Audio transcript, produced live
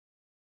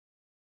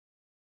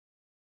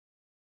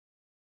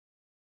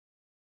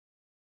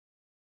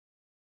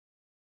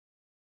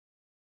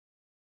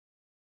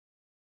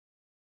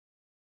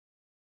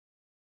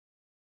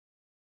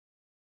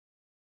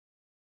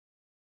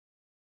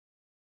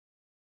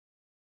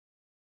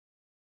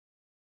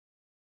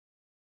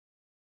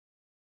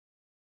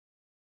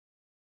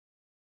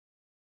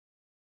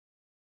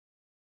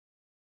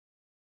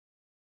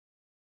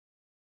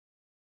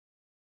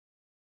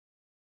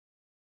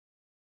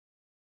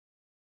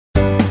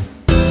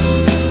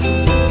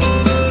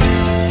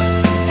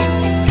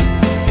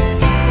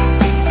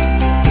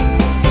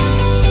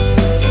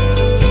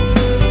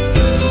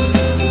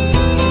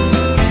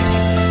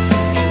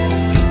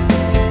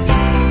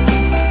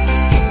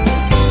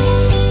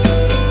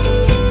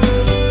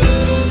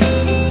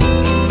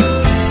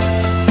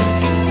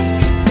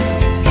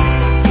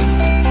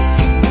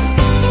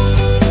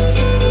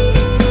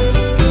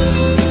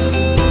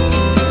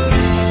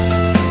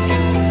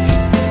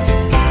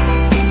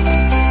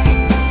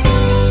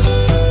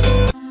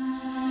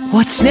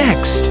What's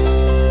next?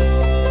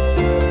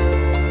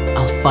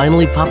 I'll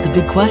finally pop the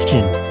big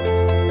question.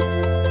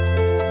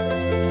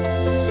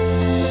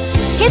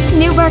 Hit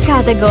new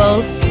barkada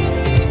goals.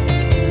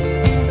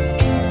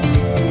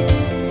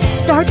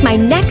 Start my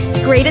next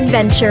great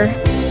adventure.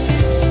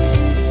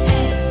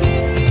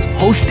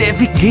 Host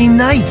epic game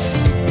nights.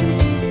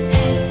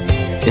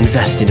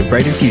 Invest in a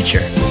brighter future.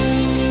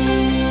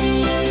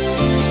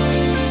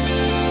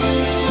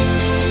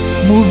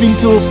 Move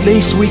into a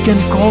place we can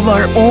call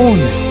our own.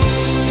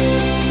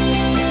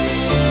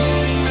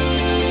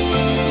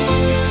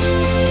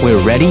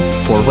 We're ready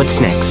for what's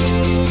next.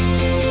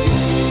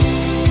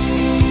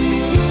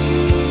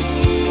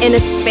 In a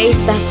space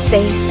that's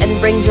safe and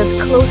brings us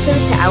closer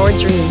to our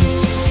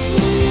dreams.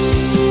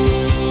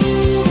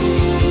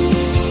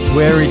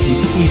 Where it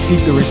is easy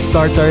to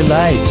restart our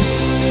lives.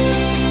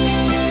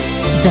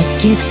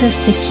 That gives us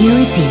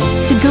security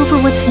to go for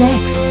what's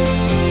next.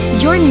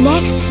 Your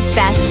next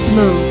best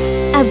move.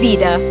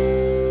 Avida.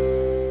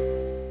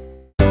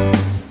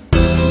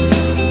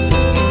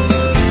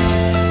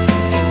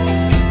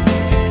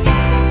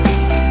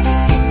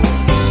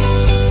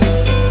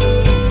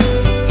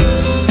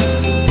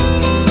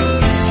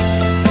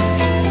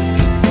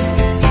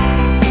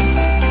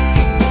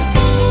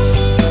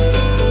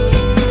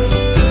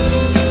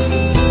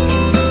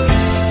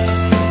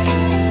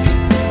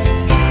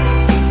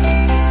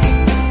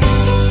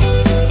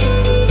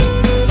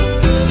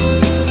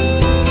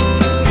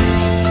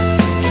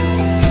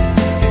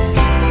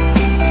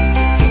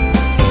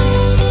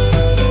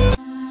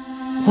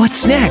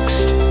 What's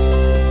next?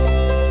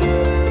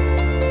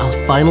 I'll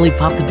finally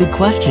pop the big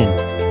question.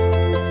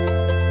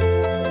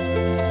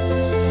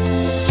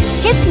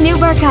 Hit new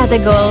barkada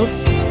goals.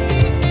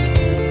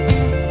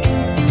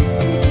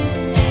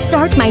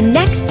 Start my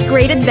next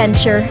great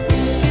adventure.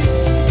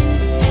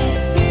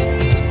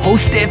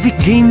 Host epic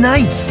game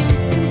nights.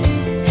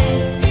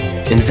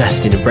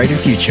 Invest in a brighter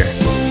future.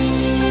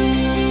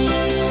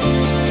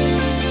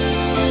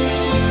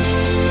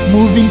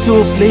 Move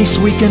into a place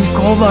we can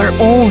call our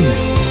own.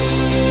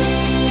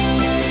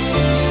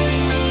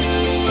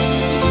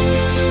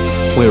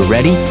 We're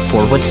ready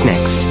for what's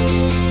next.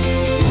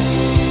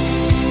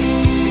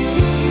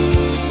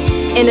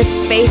 In a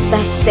space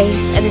that's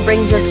safe and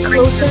brings us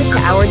closer to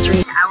our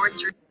dreams.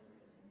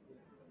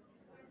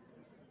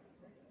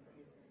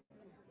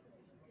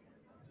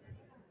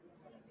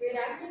 Good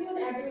afternoon,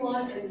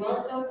 everyone, and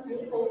welcome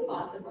to Home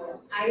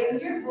Possible. I am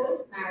your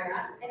host,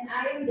 Mara, and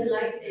I am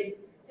delighted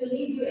to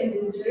lead you in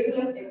this journey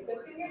of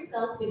equipping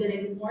yourself with an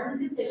informed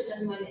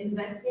decision when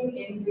investing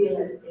in real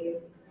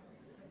estate.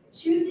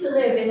 Choose to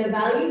live in a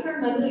value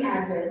for money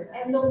address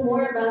and know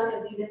more about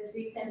Avida's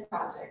recent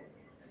projects.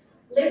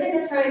 Live in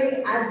a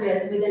thriving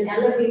address with an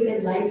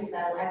elevated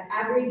lifestyle at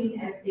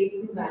Aberdeen Estates,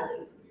 New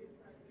Valley.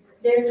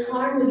 There's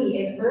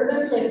harmony in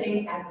urban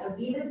living at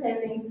Avida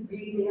Settings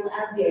Greenville,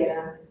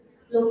 Avida,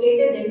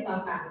 located in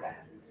Pampanga.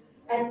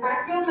 At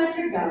Patio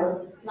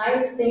Madrigal,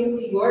 life sings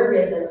to your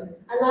rhythm,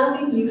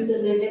 allowing you to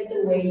live it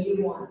the way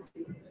you want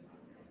to.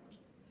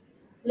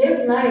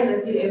 Live life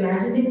as you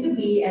imagine it to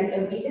be at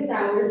Avida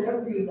Towers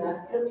of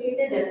Riza,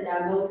 located at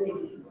Davao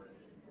City.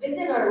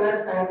 Visit our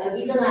website,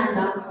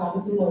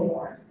 avidaland.com, to know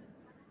more.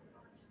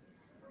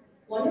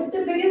 One of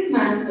the biggest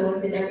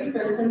milestones in every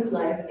person's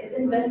life is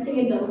investing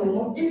in the home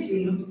of their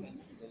dreams.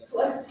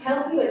 To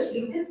help you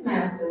achieve this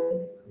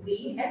milestone,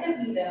 we at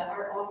Avida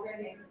are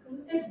offering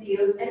exclusive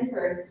deals and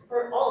perks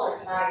for all our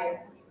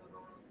clients.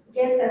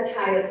 Get as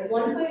high as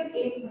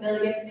 1.8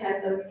 million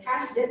pesos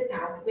cash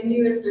discount when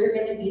you reserve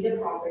an Avida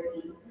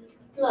property.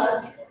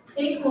 Plus,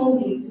 take home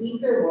these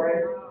sweet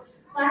rewards: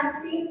 flat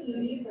screen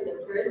TV for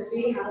the first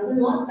 3 house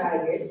and lot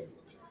buyers,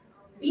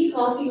 free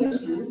coffee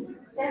machine,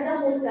 send a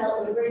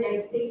hotel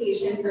overnight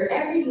staycation for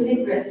every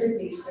unit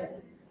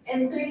reservation,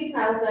 and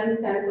 30,000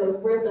 pesos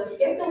worth of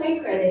giveaway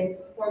credits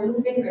for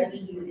move-in ready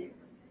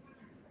units.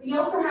 We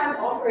also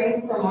have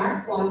offerings from our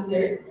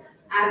sponsors,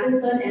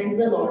 Avinson and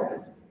Zalora.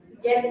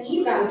 Get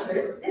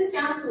e-vouchers,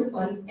 discount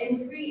coupons,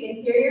 and free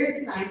interior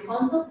design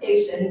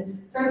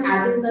consultation from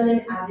Avinson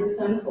and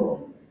Avinson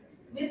Home.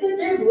 Visit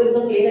their booth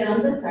located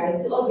on the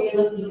site to avail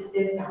of these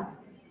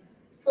discounts.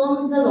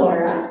 From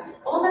Zalora,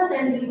 all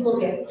attendees will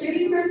get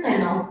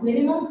 30% off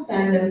minimum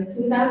spend of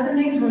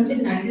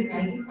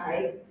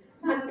 2,990.95,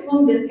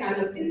 maximum discount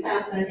of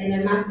 2,000, and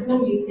a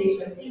maximum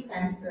usage of 3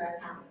 times per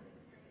account.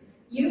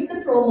 Use the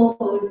promo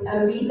code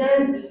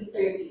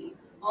AVIDAZ30.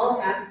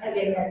 All caps,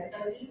 again, that's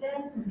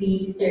Avida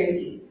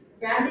Z30.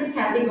 Branded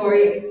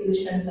category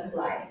exclusions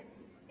apply.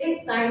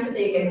 It's time to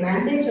take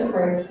advantage of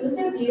our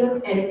exclusive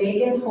deals and make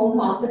it home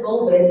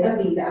possible with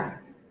Avida.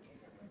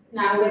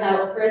 Now,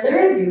 without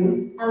further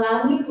ado,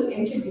 allow me to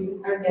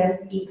introduce our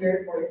guest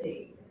speaker for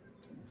today.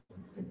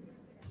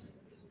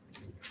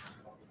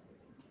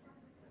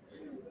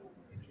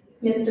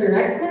 Mr.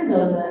 Rex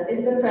Mendoza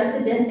is the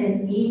President and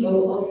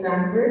CEO of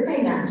Frankfurt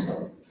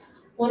Financials,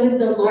 one of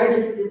the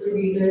largest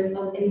distributors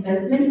of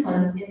investment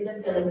funds in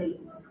the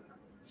Philippines.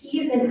 He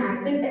is an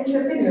active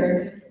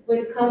entrepreneur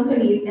with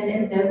companies and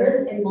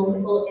endeavors in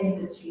multiple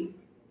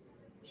industries.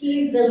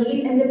 He is the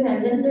lead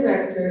independent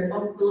director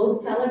of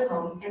Globe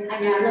Telecom and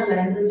Ayala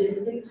Land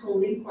Logistics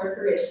Holding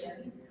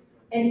Corporation,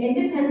 and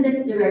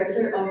independent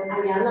director of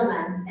Ayala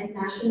Land and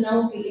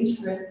National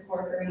Reinsurance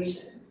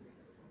Corporation,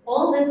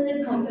 all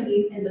listed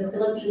companies in the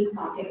Philippine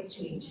Stock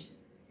Exchange.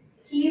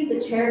 He is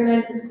the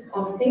chairman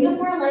of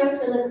Singapore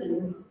Life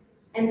Philippines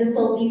and the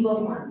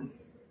Soldivo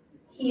Funds.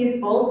 He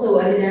is also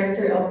a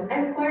director of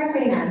Esquire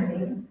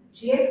Financing,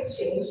 G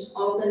Exchange,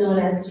 also known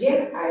as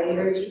GXI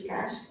or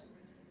GCash,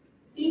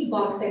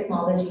 Seedbox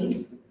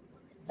Technologies,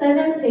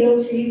 Seven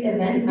Tail Trees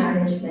Event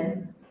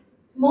Management,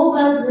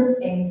 Mobile Group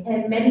Inc.,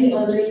 and many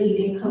other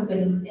leading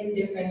companies in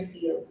different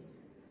fields.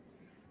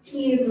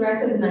 He is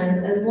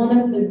recognized as one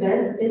of the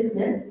best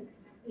business,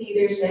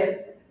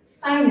 leadership,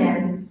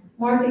 finance,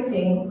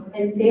 marketing,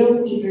 and sales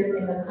speakers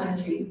in the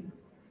country.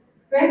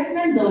 Rex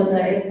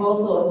Mendoza is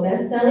also a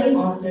best-selling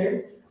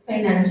author,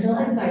 financial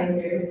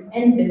advisor,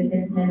 and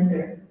business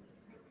mentor.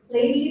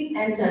 Ladies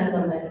and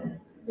gentlemen,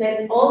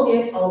 let's all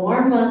give a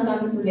warm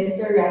welcome to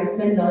Mr. Rex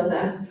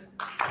Mendoza.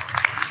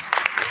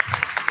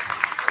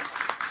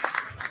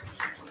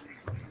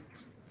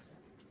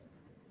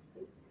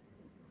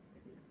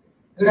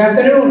 Good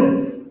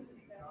afternoon.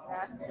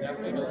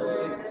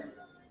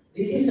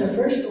 This is the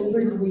first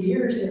over 2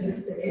 years, and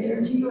that's the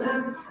energy you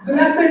have. Good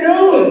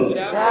afternoon.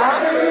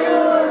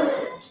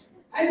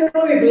 I don't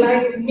know if,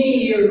 like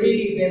me, you're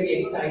really very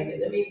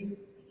excited. I mean,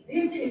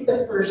 this is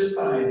the first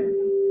time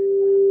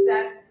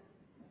that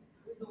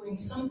we're doing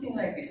something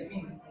like this. I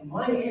mean, on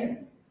my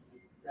end,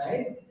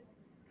 right?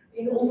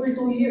 In over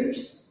 2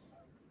 years,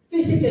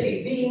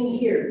 physically being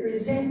here,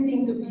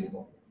 presenting to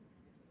people.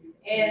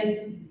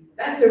 And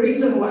that's the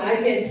reason why I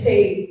can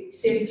say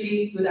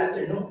simply good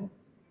afternoon.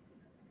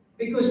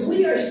 Because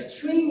we are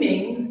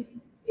streaming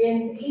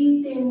in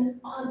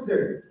 18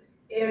 other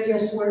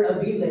areas where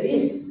Avida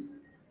is.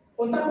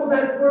 On top of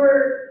that,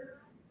 we're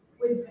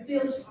with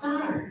Phil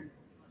Star.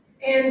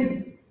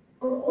 And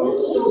we're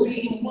also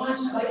being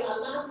watched by a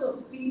lot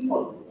of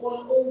people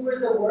all over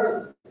the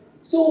world.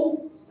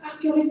 So,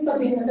 accurate pa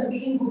din na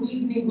sabihin good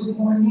evening, good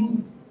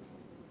morning.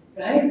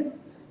 Right?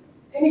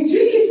 And it's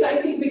really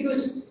exciting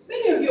because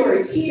many of you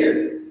are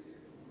here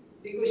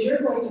because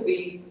you're going to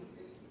be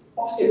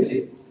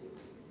possibly,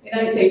 and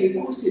I say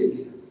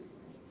possibly,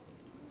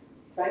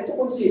 try to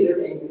consider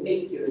and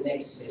make your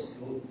next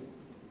best move.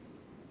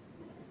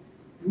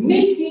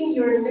 Making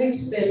your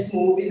next best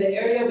move in the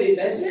area of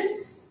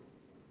investments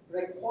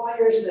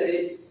requires that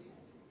it's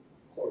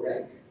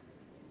correct.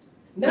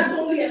 Not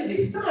only at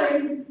this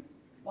time,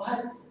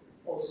 but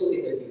also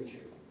in the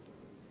future.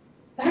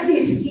 That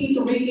is key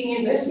to making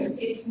investments.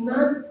 It's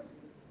not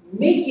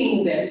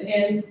making them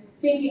and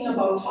thinking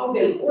about how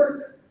they'll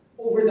work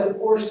over the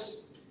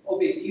course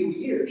of a few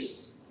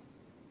years.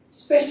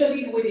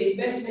 Especially with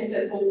investments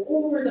that go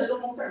over the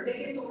long term, they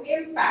get to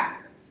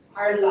impact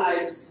our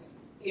lives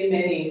in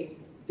many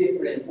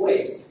different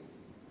ways.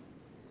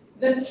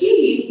 The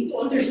key to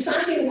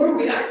understanding where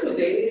we are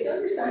today is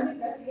understanding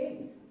that, hey,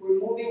 we're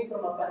moving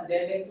from a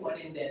pandemic to an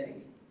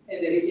endemic,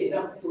 and there is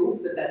enough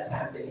proof that that's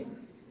happening.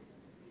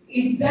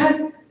 Is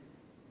that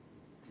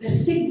the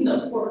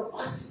signal for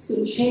us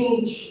to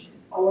change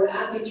our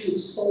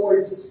attitudes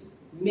towards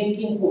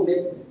making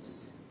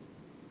commitments?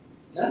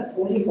 Not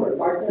only for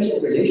partners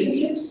and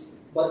relationships,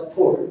 but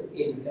for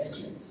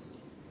investments.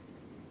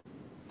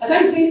 As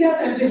I say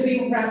that, I'm just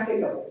being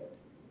practical.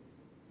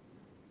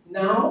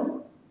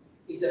 Now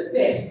is the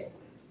best,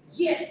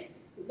 yet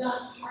the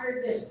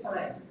hardest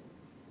time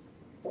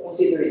to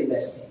consider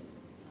investing.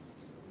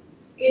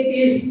 It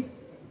is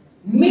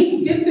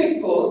made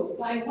difficult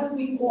by what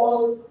we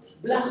call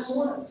black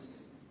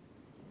swans.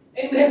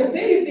 And we have a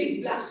very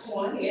big black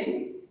swan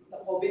in the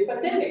COVID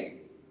pandemic.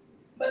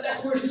 But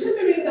as we're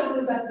simmering down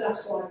to that black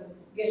swan,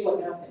 guess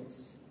what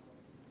happens?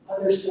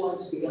 Other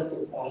swans began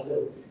to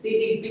follow.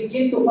 They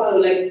begin to follow,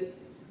 like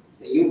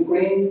the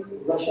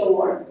Ukraine-Russia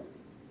war,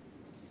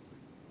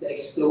 the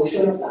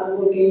explosion of the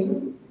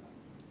volcano.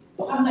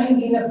 Baka nga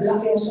hindi na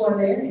black yung swan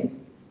na yan eh.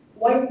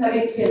 White na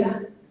rin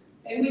sila.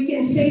 And we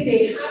can say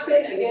they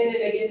happen again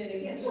and again and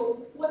again.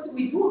 So what do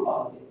we do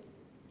about it?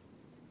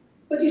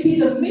 But you see,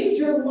 the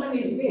major one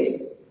is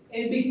this.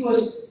 And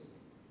because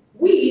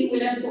we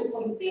will have to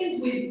contend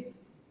with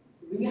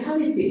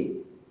reality,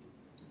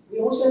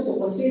 we also have to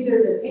consider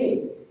that,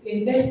 hey,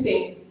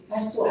 investing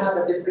has to have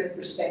a different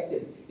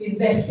perspective.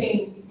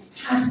 Investing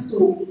has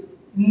to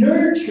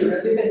nurture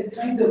a different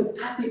kind of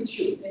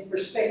attitude and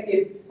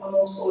perspective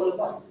amongst all of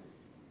us.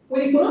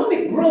 When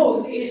economic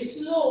growth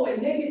is slow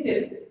and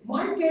negative,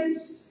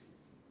 markets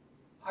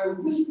are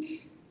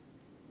weak.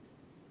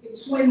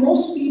 It's when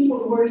most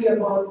people worry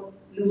about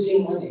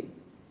losing money.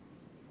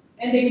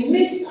 And they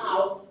miss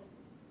out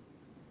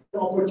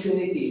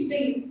opportunities.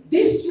 They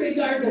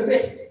disregard the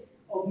risk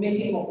of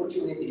missing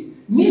opportunities.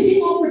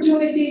 Missing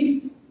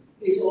opportunities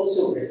is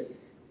also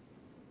risk.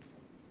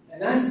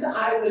 And as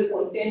I will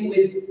contend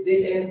with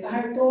this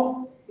entire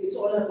talk, it's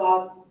all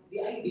about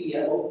the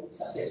idea of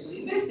successful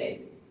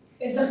investing.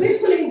 And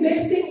successful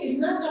investing is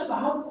not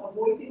about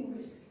avoiding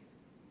risk.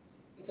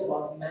 It's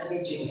about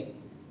managing it.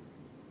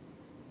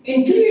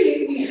 And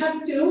clearly, we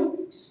have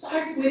to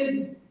start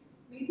with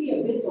maybe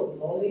a bit of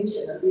knowledge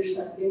and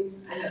understanding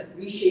and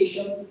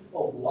appreciation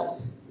of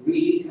what's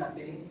really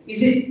happening.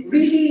 Is it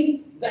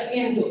really the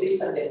end of this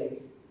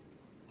pandemic?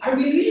 Are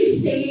we really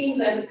saying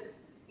that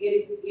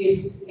it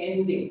is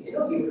ending? You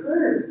know, you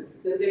heard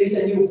that there is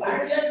a new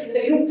variant in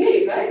the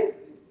UK, right?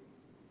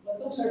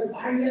 But those are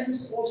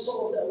variants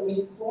also of the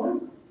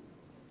Omicron.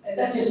 And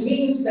that just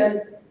means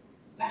that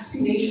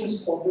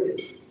vaccinations covered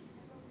it.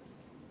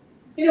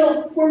 You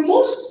know, for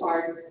most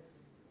part,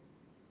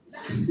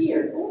 last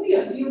year, only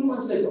a few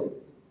months ago,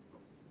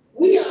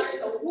 we are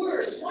the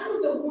worst, one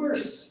of the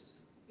worst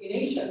in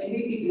Asia and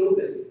maybe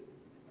globally.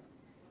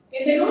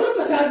 And then all of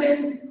a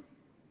sudden,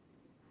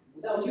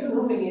 without you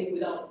knowing it,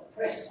 without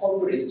press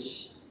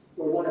coverage,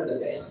 we're one of the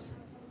best.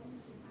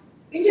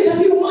 In just a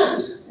few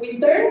months, we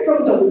turned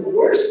from the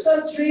worst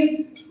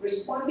country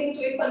responding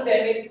to a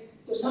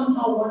pandemic to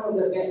somehow one of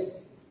the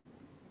best.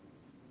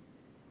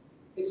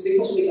 It's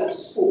because we got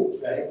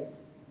spooked, right?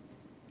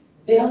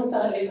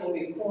 Delta and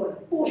Omicron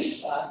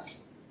pushed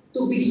us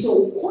to be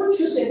so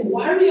conscious and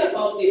worried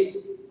about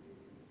this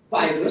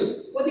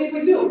virus. What did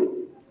we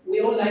do? We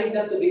all lined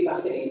up to be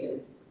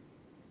vaccinated.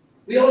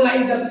 We all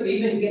lined up to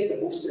even get the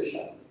booster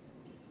shot.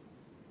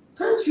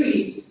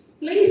 Countries,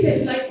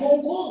 places like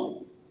Hong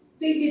Kong,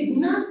 they did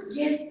not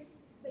get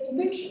the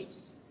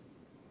infections.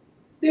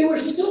 They were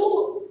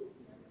so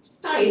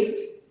tight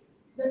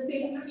that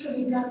they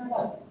actually got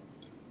what?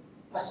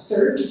 A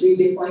surge. They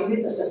defined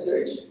it as a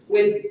surge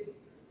with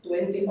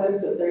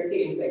 25 to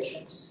 30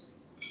 infections.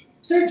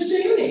 Surge na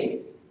yun eh.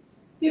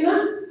 Di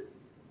ba?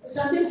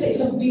 Sa atin, sa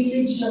isang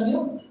village lang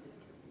yun.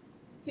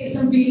 Sa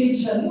isang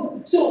village lang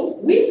yun. So,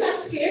 we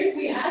got scared.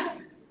 We had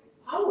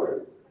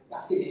our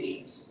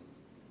vaccinations.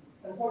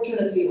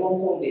 Unfortunately, Hong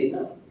Kong did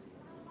not.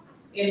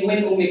 And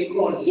when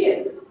Omicron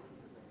hit,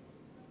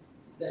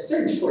 the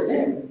surge for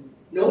them,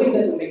 knowing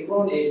that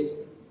Omicron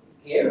is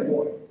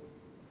airborne,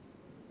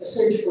 the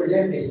surge for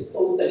them is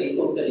totally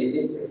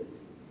different.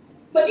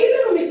 But even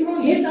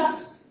Omicron hit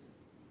us.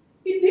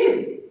 It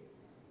did.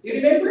 You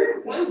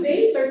remember? One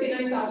day,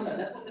 39,000.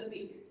 That was the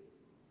peak.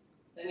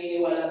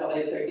 Naniniwala ba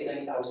kayo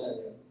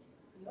 39,000?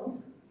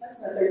 No, that's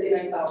not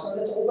 39,000.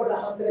 That's over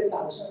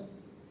 100,000.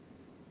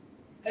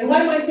 And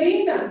why am I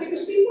saying that?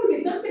 Because people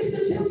did not test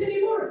themselves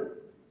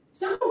anymore.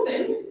 Some of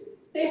them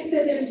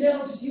tested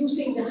themselves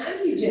using the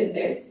antigen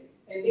test,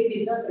 and they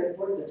did not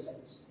report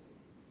themselves.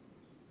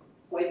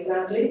 Quite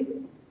frankly,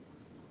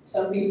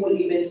 some people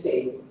even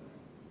say,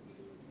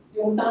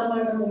 yung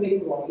tama ng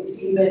Omicron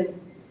is even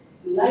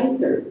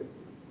lighter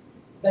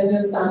than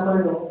yung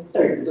tama ng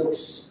third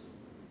dose.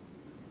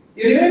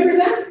 You remember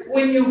that?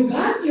 When you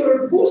got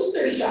your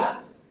booster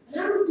shot, a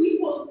lot of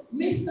people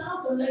missed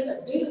out on like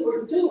a day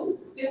or two.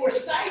 They were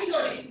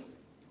sidelined.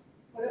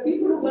 But the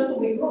people who got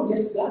Omicron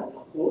just got a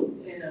cold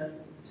and a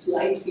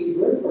slight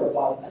fever for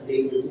about a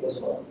day or two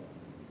as well.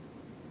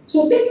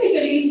 So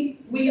technically,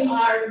 we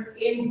are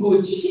in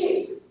good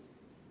shape.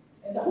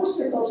 And the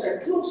hospitals are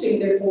closing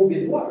their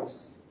COVID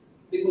wards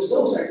because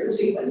those are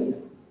losing money now.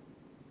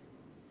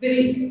 There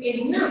is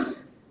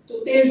enough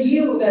to tell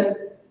you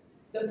that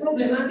the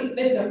problematic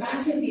bed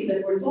capacity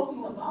that we're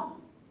talking about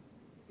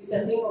is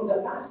a thing of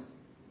the past.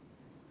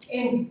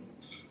 And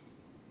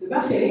the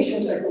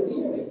vaccinations are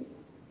continuing.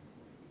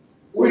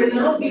 We're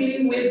now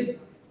dealing with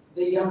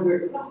the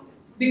younger crowd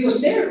because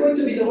they're going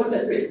to be the ones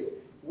at risk.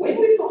 When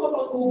we talk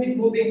about COVID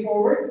moving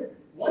forward,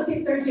 once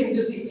it turns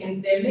into this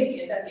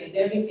endemic and that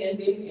endemic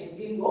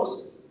endgame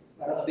goes,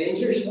 parang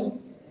Avengers, no?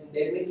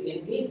 Endemic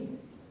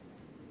endgame.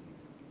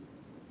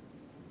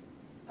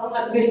 Ang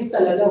at risk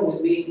talaga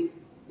would be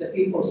the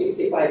people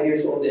 65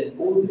 years old and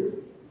older,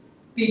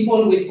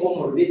 people with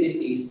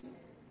comorbidities,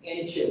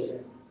 and children.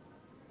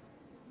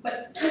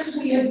 But as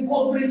we have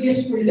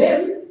coverages for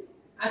them,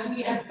 as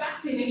we have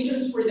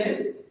vaccinations for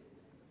them,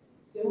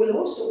 there will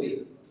also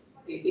be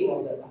a thing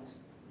of the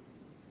past.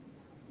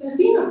 The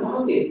thing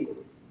about it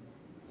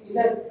is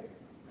that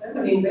I'm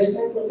an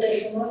investment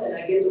professional and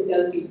I get to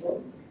tell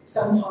people,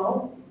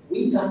 somehow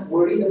we got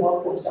worried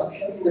about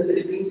consumption in the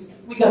Philippines.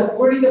 We got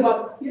worried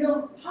about,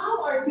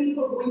 how are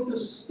people going to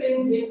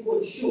spend and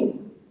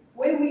consume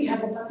when we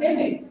have a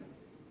pandemic?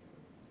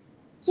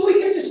 So we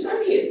get to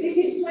study it. This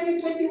is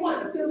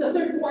 2021 until the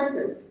third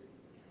quarter.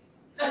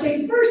 As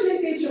a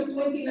percentage of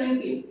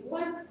 2019,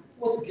 what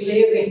was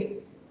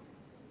glaring?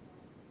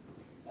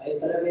 Kahit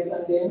pala may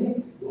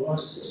pandemic,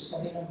 gumastos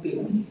kami ng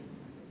Pinoy.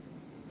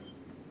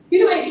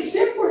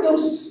 Except for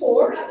those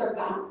four at the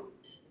top,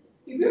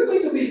 if you're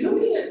going to be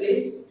looking at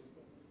this,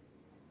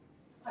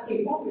 as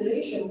a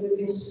population, we've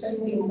been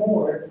spending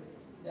more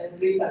than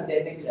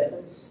pre-pandemic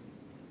levels.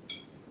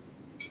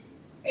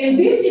 And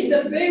this is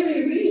the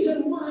very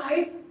reason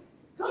why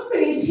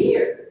companies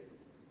here,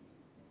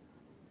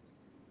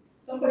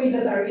 companies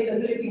that are in the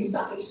Philippine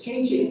Stock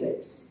Exchange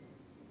Index,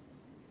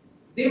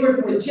 they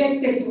were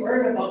projected to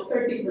earn about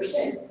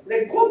 30%.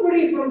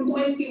 Recovery from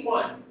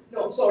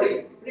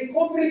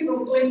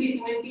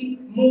 2020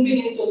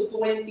 moving into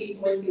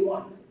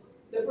 2021.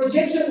 The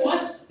projection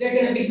was they're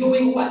going to be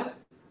doing what?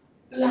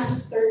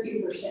 Plus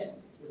 30%.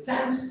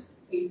 That's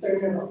a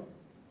turnaround.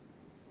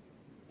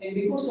 And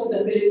because of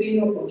the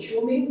Filipino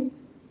consuming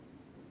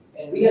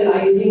and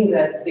realizing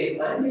that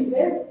demand is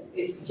there,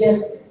 it's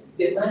just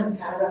demand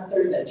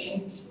character that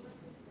changed.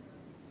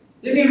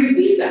 Let me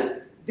repeat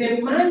that.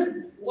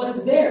 Demand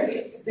was there.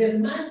 It's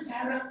demand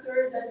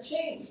character that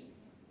changed.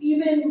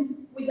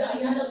 Even with the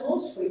Ayala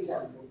malls, for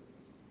example.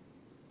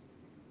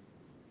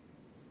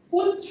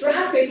 Foot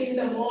traffic in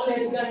the mall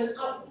has gone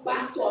up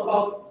back to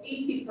about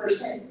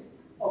 80%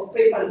 of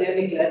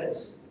pre-pandemic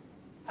levels.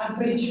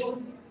 Average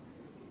yun.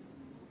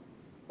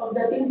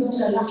 Pagdating dun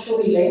sa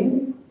luxury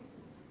lane,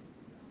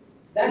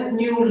 that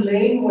new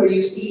lane where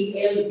you see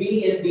LV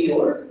and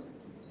Dior,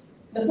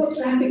 the foot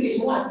traffic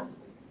is what?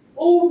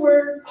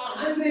 Over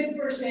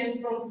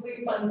 100% from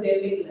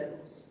pre-pandemic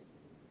levels.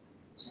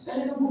 So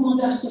talagang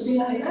gumagastos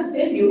sila. And I'll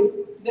tell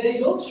you, the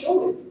results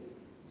show it.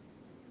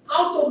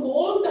 Out of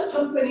all the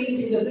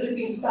companies in the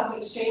Philippine Stock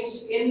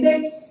Exchange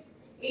Index,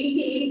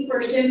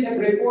 88% have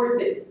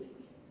reported.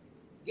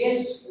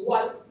 Guess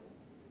what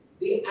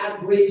the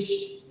average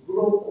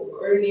growth of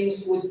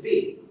earnings would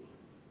be?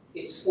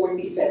 It's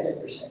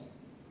 47%.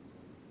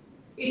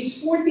 It's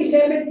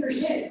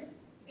 47%.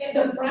 And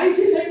the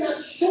prices are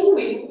not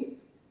showing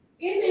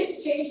in the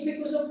exchange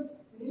because of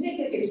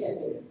negative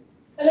sentiment.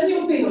 Alam niyo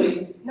yung Pinoy,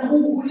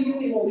 nahuhuli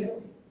yung emotion.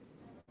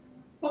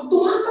 Pag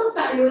tumapang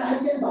tayo,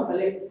 lahat yan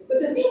babalik.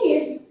 But the thing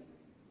is,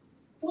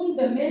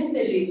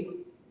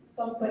 fundamentally,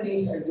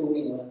 companies are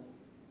doing well.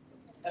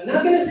 I'm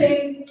not going to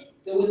say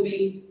there will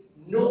be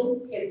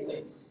no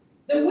headwinds.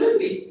 There will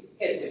be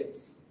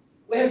headwinds.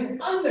 We have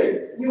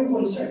other new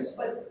concerns,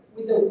 but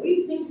with the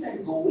way things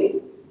are going,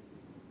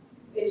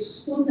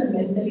 it's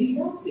fundamentally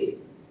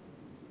healthy.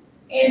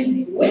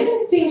 And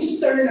when things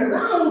turn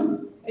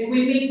around and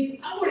we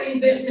make our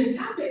investments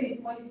happen,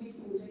 it might be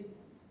too late.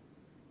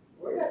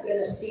 We're not going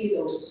to see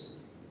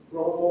those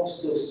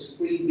promos, those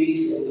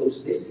freebies, and those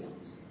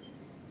discounts.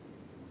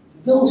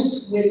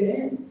 Those will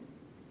end.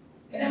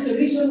 And that's the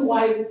reason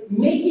why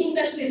making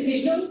that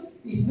decision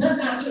is not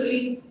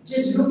actually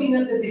just looking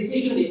at the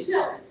decision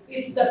itself.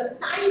 It's the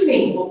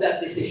timing of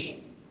that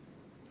decision.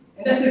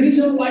 And that's the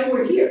reason why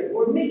we're here.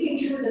 We're making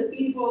sure that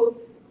people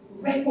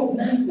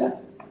recognize that.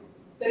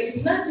 That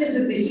it's not just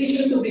a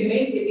decision to be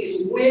made, it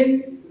is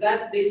when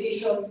that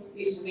decision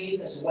is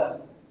made as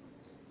well.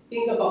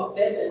 Think about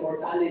death and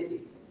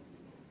mortality.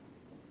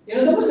 You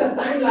know, there was a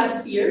time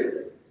last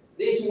year,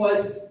 this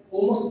was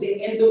almost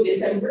the end of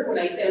December, when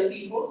I tell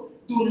people,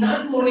 do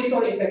not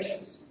monitor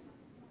infections.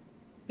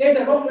 They're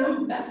the wrong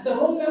number. That's the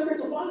wrong number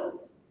to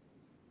follow.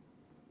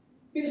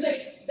 Because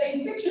the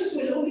infections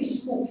will only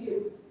spook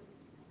you.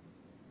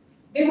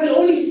 They will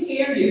only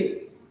scare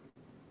you.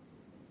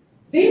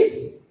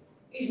 This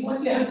is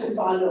what you have to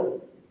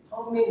follow.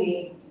 How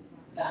many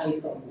die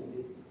from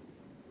COVID?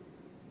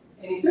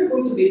 And if you're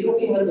going to be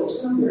looking at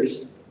those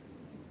numbers,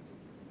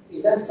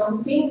 is that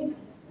something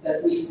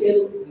that we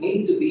still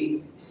need to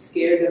be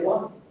scared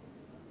about?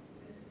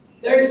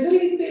 There are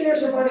three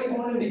pillars of our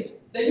economy.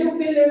 The new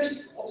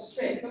pillars of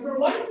strength. Number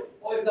one,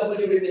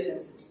 OFW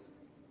remittances.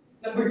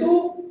 Number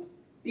two,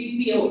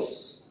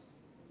 PPOs.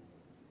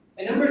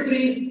 And number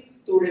three,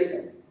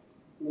 tourism.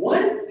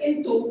 1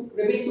 and 2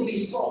 remain to be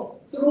strong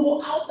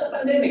throughout the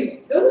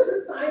pandemic. There was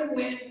a time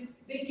when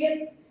they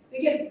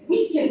get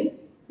weakened.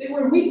 They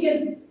were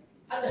weakened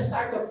at the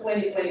start of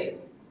 2020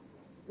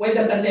 when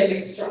the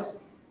pandemic struck.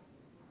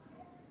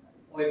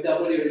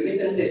 OFW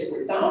remittances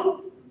were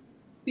down.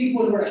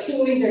 People were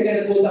assuming they're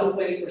going to go down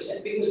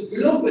 20% because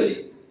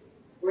globally,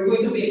 we're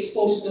going to be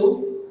exposed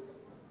to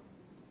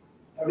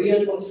a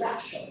real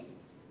contraction.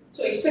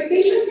 So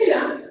expectations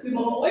nila, yung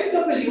mga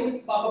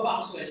OFW,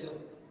 bababa ang sweldo.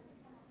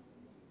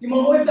 Yung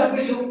mga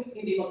OFW,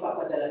 hindi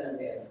magpapadala ng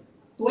pera.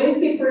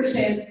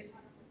 20%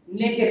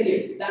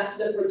 negative. That's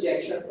the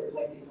projection for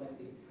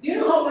 2020. Do you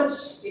know how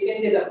much it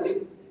ended up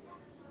with?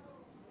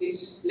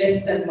 It's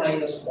less than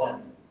 -1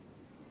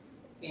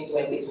 in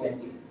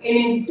 2020. And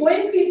in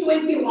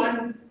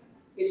 2021,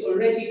 it's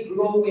already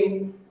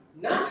growing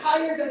not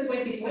higher than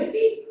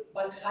 2020,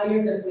 but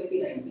higher than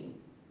 2019,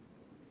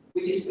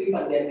 which is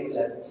pre-pandemic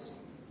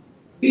levels.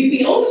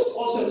 BPOs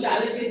also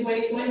challenged in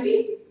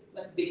 2020,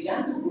 but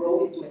began to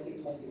grow in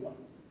 2021.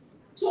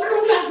 So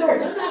anong laggard?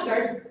 Ang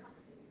laggard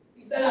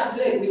is the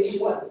last leg, which is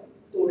what?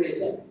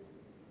 Tourism.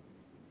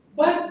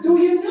 But do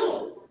you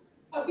know,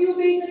 a few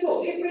days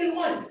ago, April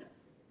 1,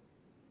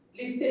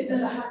 lifted na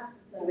lahat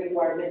ng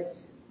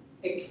requirements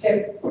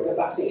except for the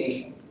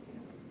vaccination.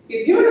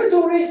 If you're a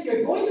tourist,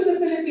 you're going to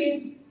the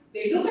Philippines,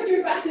 they look at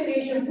your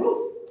vaccination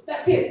proof,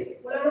 that's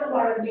it. Wala nang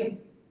quarantine.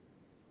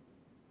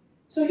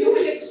 So you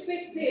will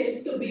expect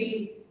this to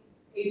be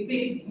a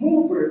big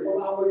mover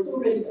for our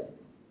tourism.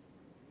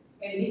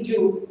 And did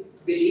you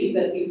believe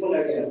that people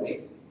are going to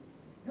wait?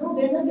 No,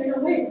 they're not going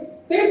to wait.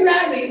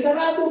 February,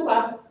 sarado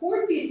pa,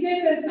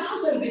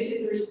 47,000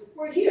 visitors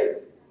were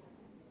here.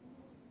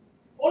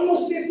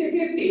 Almost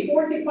 50-50,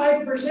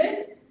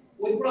 45%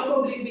 would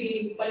probably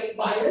be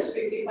balikbayas,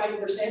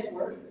 55%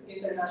 were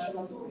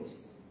international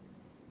tourists.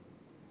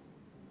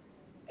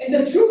 And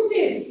the truth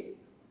is,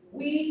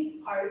 we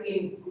are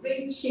in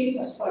great shape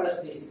as far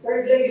as this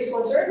third leg is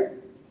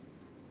concerned,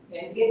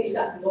 and it is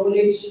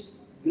acknowledged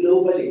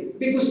globally.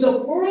 Because the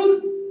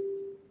World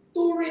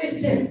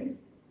Tourism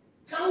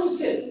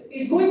Council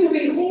is going to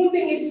be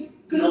holding its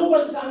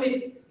global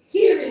summit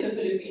here in the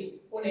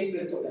Philippines on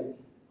April 20.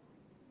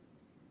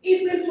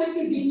 April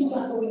 20, dito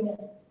gagawin niya.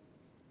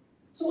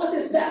 So what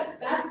is that?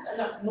 That's an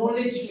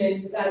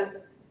acknowledgement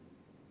that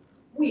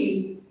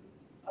we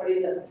are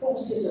in the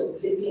process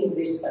of licking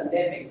this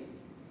pandemic.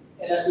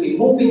 And as we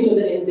move into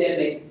the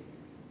endemic,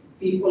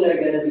 people are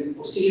going to be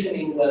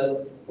positioning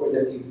well for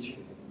the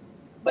future.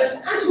 But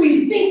as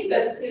we think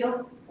that,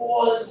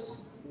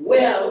 all's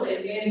well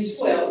and ends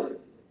well,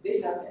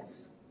 this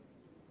happens.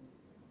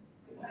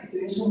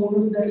 Ito yung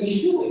sumunod na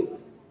issue eh.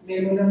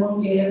 Meron namang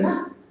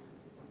gera.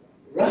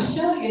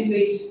 Russia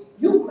invades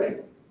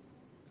Ukraine.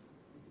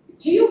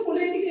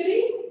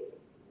 Geopolitically,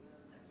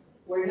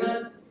 we're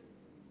not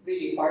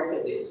really part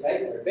of this,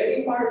 right? We're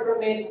very far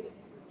from it.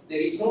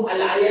 There is no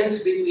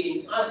alliance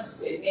between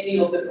us and any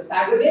of the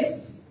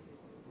protagonists,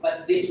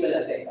 but this will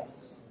affect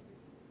us.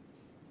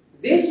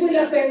 This will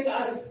affect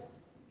us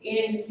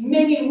in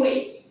many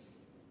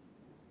ways.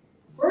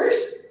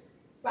 First,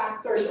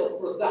 factors of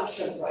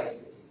production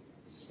prices,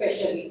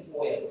 especially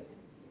oil,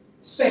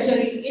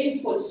 especially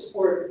inputs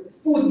for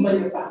food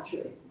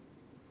manufacturing.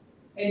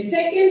 And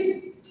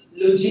second,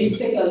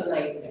 logistical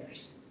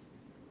nightmares.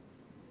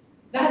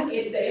 That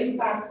is the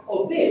impact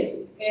of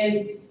this.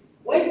 And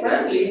quite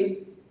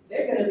frankly,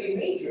 they're going to be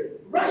major.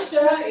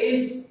 Russia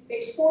is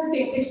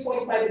exporting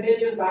 6.5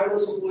 million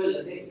barrels of oil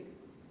a day.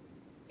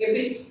 If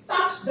it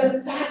stops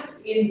the tap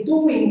in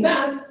doing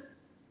that,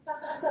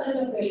 tataas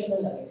talaga ang presyo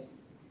ng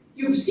langis.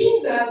 You've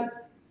seen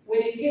that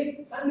when it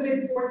hit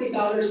 $140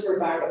 per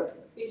barrel.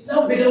 It's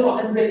now below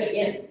 100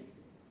 again.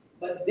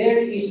 But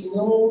there is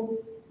no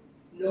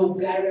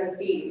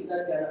guarantee it's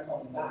not going to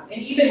come back.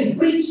 And even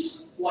breach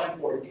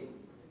 140.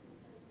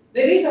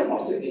 There is a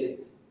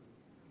possibility.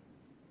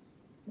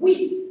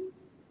 Wheat.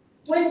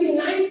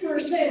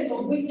 29%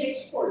 of wheat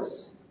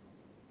exports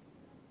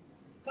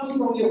come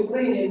from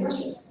Ukraine and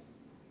Russia.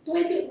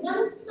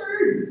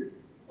 1/3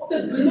 of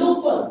the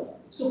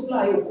global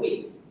supply of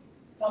wheat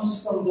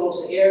comes from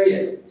those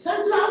areas.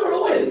 Sunflower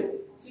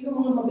oil. Sino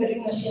mga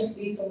magaling na chef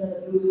dito na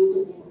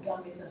nagluluto kung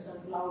maggamit ng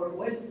sunflower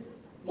oil?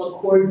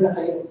 Mag-hoard na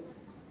kayo.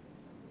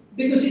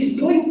 Because it's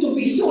going to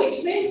be so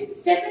expensive.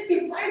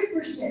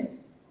 75%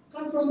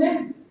 come from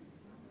them.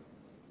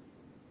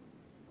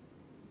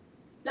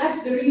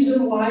 That's the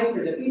reason why, for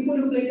the people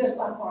who play the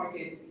stock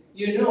market,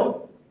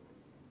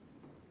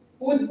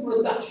 food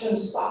production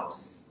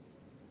stocks,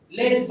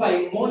 led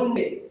by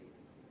Monde,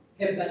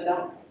 have gone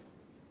down.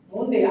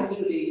 Monde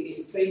actually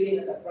is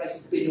trading at a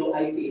price below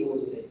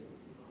IPO today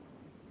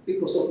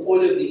because of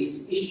all of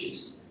these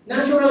issues.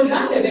 Natural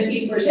gas,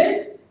 17%.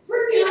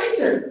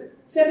 Fertilizer,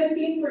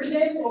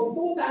 17% of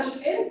potash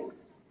and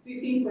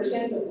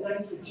 15% of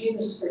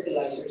nitrogenous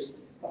fertilizers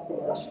come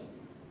from Russia.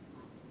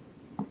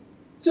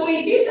 So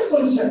it is a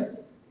concern.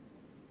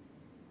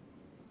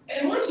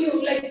 And once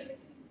you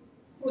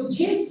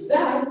project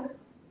that,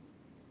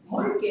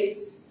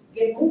 markets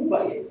get moved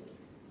by it.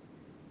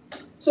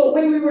 So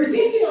when we were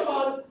thinking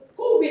about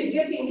COVID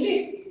getting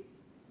licked,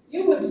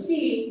 you would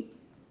see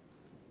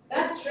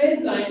that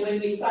trend line when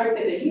we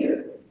started the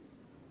year.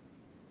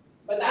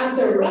 But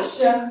after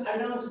Russia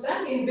announced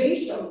that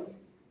invasion,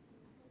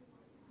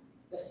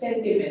 the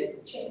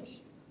sentiment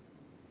changed.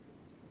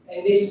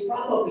 And this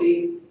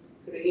probably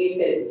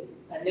created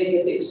a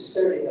negative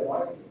stir in the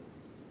market.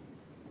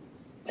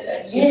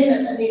 But again,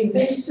 as an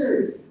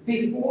investor,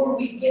 before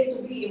we get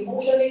to be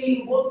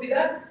emotionally involved with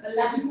that, ang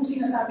lagi kong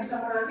sinasabi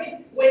sa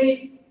marami,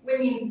 when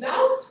in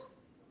doubt,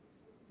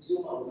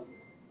 zoom out.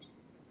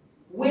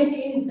 When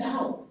in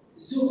doubt,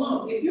 zoom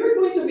out. If you're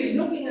going to be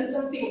looking at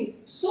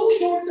something so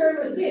short-term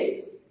as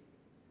this,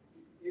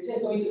 you're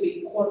just going to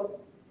be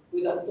caught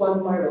with a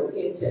quagmire of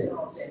ins and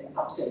outs and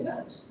ups and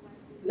downs.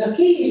 The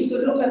key is to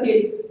look at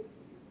it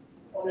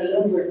on a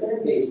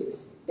longer-term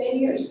basis, 10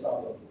 years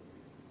probably.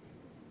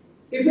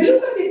 If we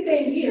look at it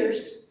 10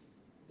 years,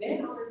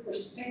 then our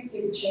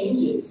perspective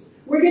changes.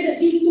 We're going to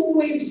see two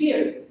waves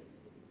here.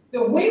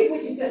 The wave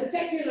which is the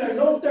secular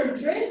long-term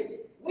trend,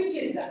 which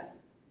is that?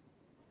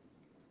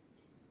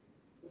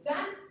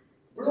 That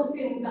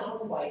broken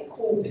down by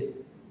COVID.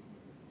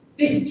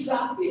 This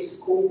drop is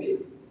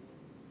COVID.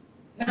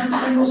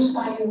 Natanos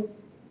tayo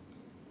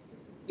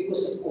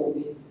because of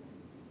COVID.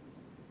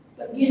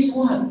 But guess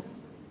what?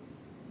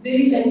 There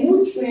is a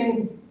new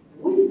trend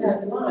with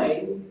that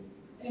line,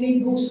 and it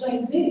goes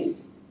like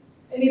this.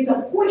 And if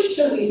the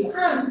question is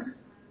asked,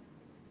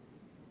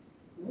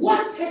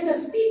 what has a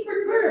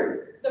steeper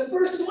curve? The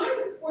first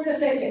one or the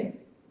second?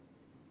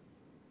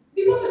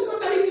 Di ba mas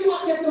magaling yung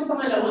akyat ng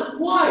pangalawa?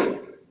 Why?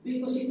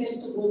 Because it has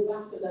to go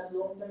back to that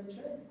long-term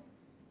trend.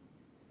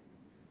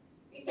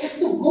 It has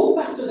to go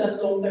back to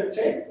that long-term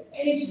trend,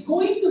 and it's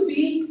going to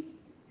be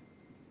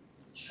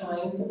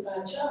trying to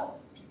catch up.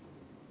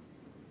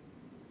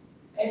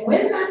 And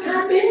when that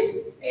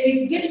happens, and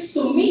it gets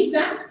to meet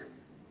that,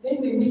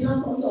 then we miss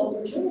out on the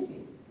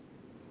opportunity.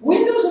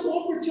 Windows of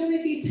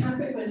opportunities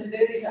happen when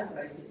there is a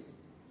crisis.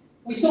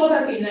 We saw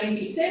that in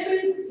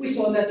 97, we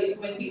saw that in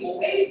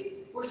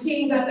 2008, we're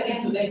seeing that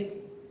again today.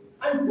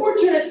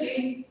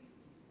 Unfortunately,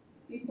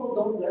 people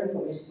don't learn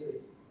from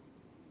history.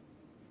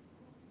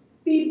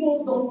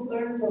 People don't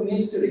learn from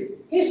history.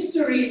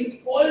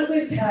 History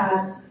always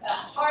has a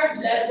hard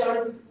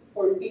lesson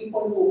for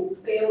people who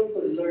fail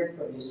to learn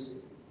from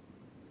history.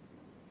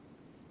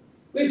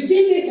 We've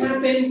seen this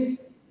happen,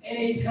 and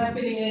it's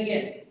happening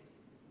again.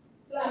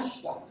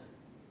 Flashback.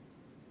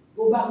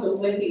 Go back to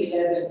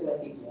 2011,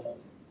 2012.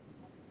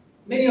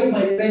 Many of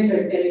my friends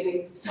are telling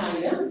me,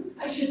 sayang,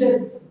 I should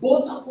have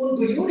bought a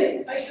condo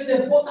unit. I should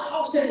have bought a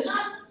house and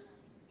lot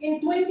in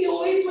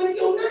 2008,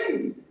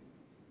 2009.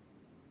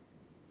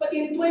 But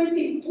in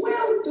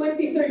 2012,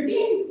 2013,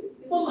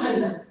 di ba mahal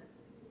na?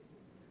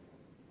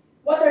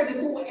 What are the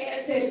two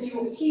S's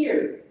you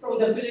hear from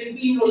the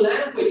Filipino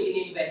language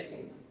in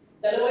investing?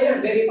 Dalawa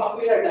yan, very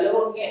popular,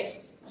 dalawang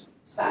S.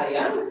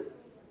 Sayang,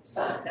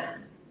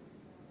 sana.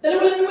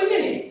 Dalawa lang naman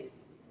yan eh.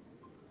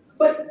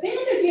 But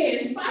then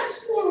again,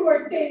 fast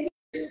forward 10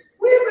 years,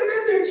 we have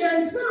another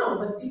chance now,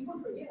 but people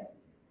forget.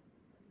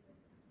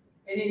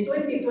 And in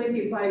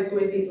 2025,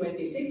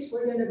 2026,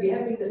 we're going to be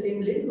having the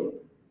same lingo.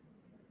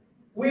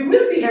 We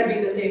will be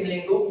having the same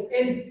lingo,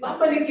 and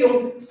babalik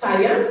yung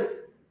sayang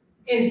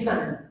and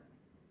sana.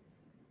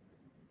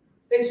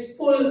 Let's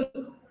pull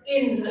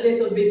in a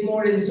little bit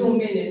more and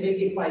zoom in and make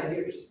it 5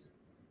 years.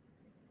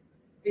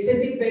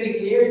 Isn't it very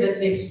clear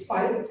that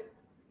despite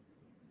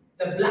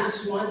the black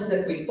swans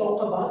that we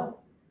talk about,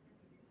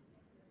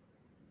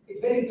 it's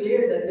very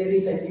clear that there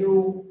is a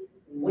new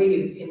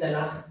wave in the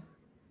last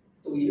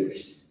 2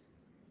 years.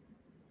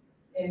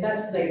 And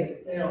that's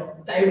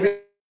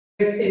directed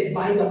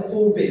by the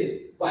COVID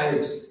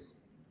virus.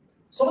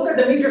 So what are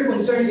the major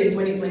concerns in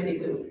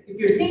 2022? If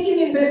you're thinking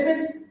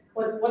investments,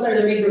 what are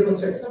the major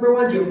concerns? Number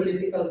one,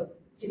 geopolitical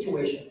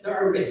situation. There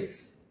are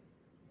risks.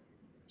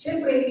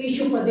 Siyempre,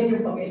 issue pa din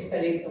yung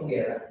pag-escalate ng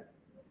gera.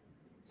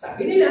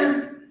 Sabi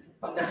nila,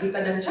 pag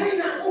nakita ng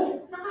China,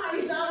 oh,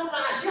 nakaisa ang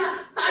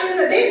Russia, tayo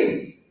na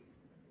din.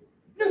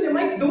 You know, they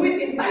might do it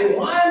in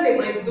Taiwan, they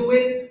might do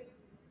it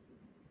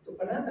to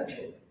Panatag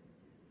show.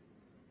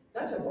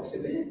 That's a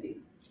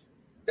possibility.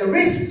 The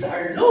risks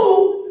are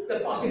low,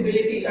 the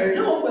possibilities are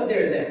low, but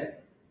they're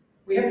there.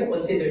 We have to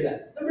consider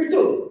that. Number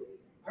two,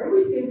 are we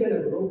still going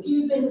to grow?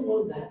 Given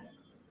all that,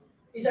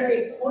 is our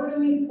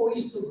economy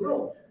poised to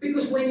grow?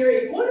 Because when your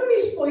economy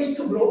is poised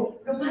to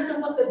grow, no matter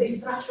what the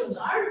distractions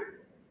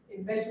are,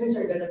 investments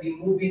are going to be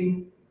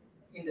moving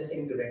in the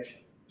same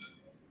direction.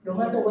 No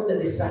matter what the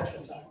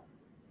distractions are.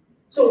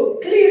 So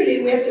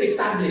clearly, we have to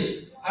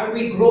establish, are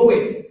we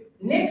growing?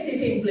 Next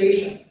is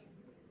inflation.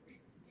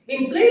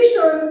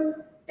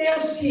 Inflation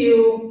tells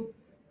you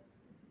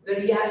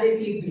the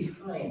reality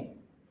behind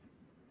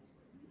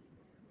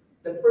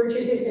the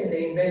purchases and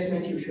the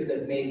investment you should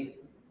have made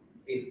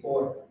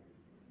before.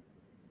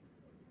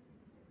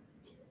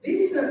 This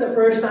is not the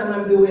first time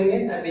I'm doing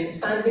it. I've been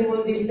standing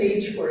on this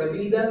stage for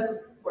Avida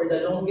for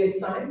the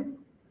longest time.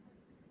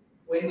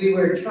 When we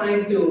were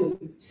trying to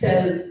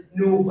sell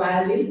New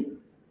Valley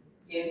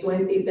in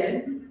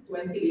 2010,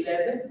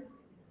 2011,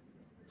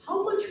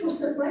 how much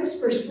was the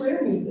price per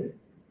square meter?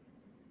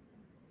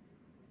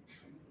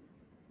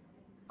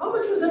 How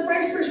much was the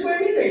price per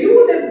square meter? You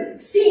would have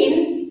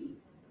seen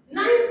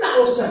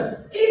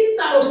 9,000,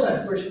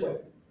 8,000 per square.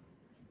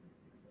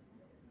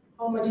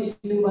 How much is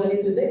New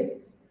Valley today?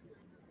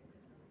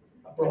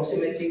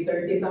 Approximately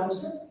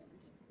 30,000.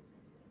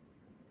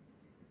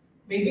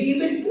 Maybe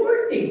even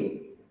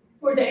 40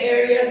 for the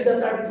areas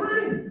that are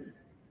prime.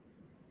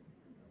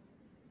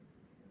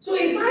 So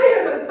if I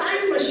have a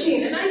time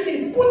machine and I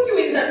can put you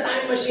in that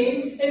time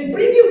machine and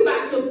bring you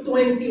back to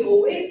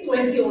 2008,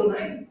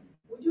 2009,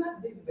 would you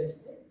have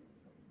invested?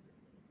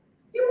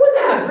 You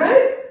would have,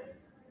 right?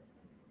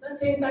 That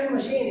same time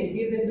machine is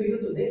given to you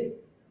today.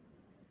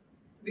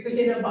 Because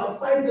in about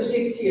 5 to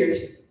 6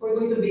 years, we're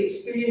going to be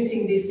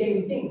experiencing the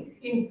same thing.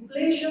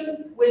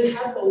 Inflation will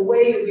have a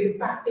way of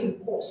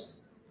impacting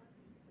cost.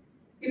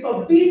 If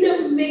a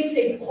bidder makes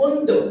a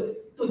condo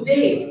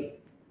today,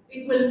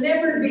 it will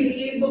never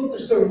be able to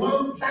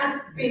surmount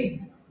that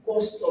big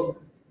cost of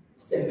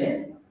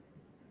cement,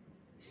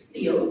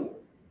 steel,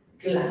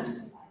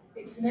 glass.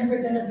 It's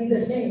never going to be the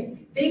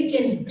same. They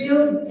can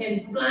build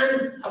and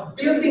plan a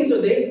building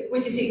today,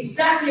 which is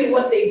exactly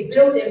what they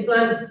built and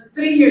planned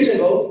 3 years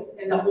ago,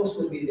 and the cost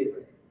will be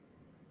different.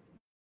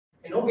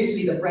 And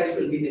obviously, the price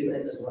will be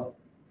different as well.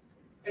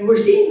 And we're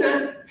seeing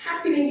that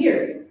happening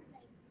here.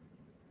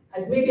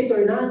 Admit it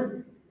or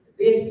not,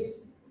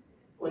 this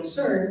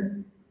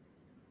concern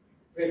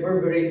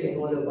reverberates in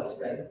all of us,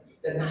 right?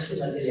 The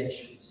national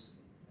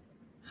elections.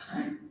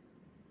 Huh?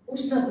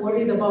 Who's not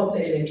worried about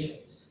the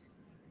elections?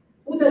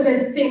 Who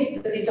doesn't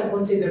think that it's a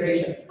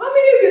consideration? How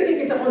many of you think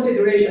it's a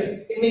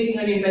consideration in making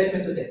an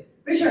investment today?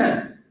 Raise your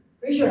hand.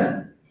 Raise your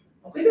hand.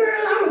 Okay, there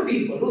are a lot of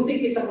people who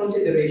think it's a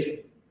consideration.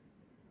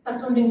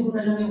 Tatlong linggo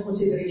na lang yung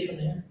consideration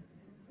na yan.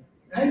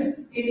 Right?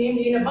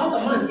 In about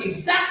a month,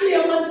 exactly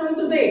a month from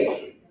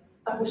today,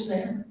 tapos na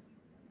yan.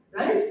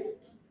 Right?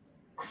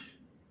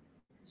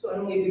 So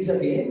anong ibig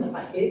sabihin?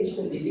 Naka-hedge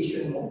yung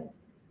decision mo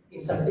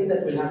in something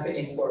that will happen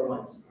in 4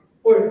 months.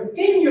 Or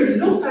can you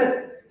look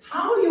at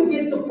how you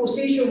get to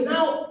position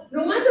now,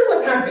 no matter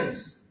what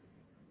happens,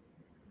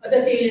 at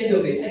the tail end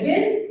of it?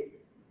 Again,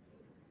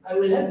 I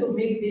will have to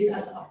make this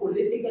as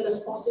apolitical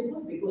as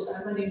possible because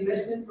I'm an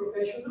investment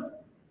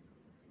professional.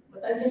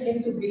 But I just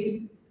have to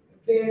be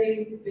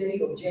very, very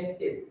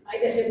objective.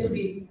 I just have to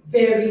be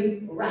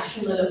very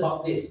rational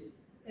about this.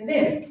 And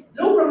then,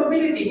 low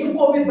probability, new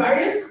COVID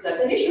variants,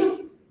 that's an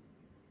issue.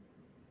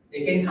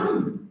 They can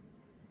come.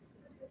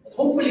 But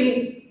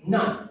hopefully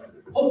not.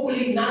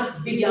 Hopefully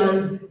not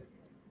beyond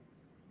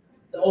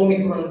the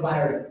Omicron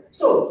variant.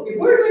 So, if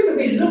we're going to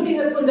be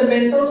looking at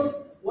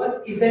fundamentals,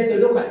 what is there to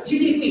look at?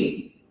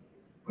 GDP.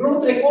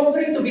 Growth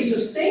recovery to be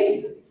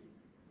sustained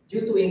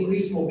due to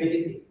increased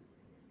mobility.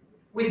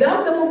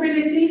 Without the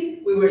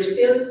mobility, we were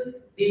still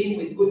dealing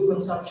with good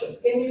consumption.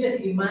 Can you just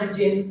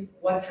imagine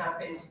what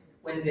happens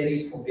when there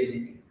is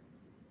mobility?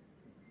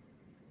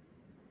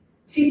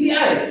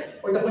 CPI,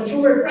 or the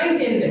Consumer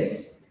Price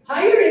Index.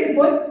 Higher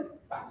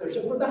input, factors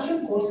of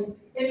production costs,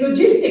 and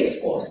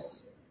logistics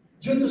costs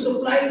due to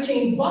supply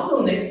chain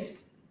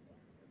bottlenecks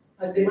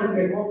as demand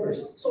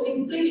recovers. So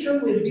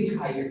inflation will be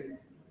higher.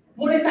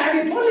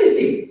 Monetary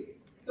policy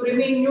to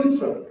remain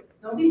neutral.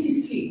 Now this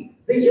is key.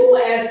 The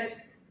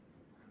US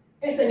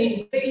has an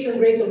inflation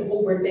rate of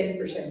over 10%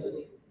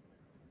 today.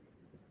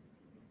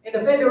 And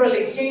the Federal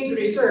Exchange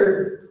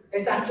Reserve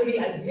has actually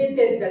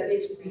admitted that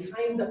it's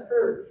behind the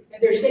curve.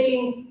 And they're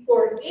saying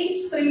for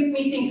 8 straight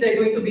meetings, they're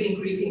going to be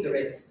increasing the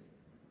rates.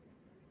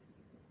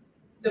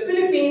 The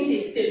Philippines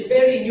is still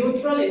very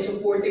neutral and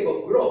supportive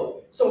of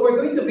growth. So we're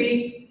going to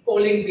be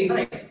falling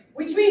behind,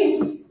 which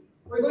means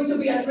we're going to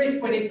be at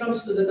risk when it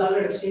comes to the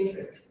dollar exchange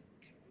rate.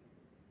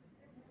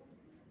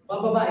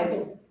 Bababa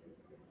ito.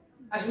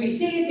 As we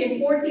see it in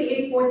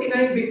 48,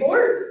 49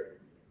 before,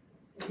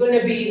 it's going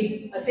to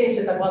be a cinch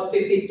at about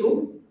 52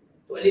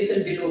 to a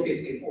little below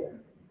 54.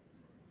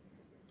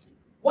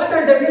 What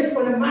are the risks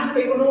on a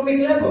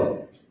macroeconomic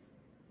level?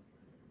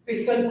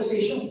 Fiscal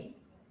position.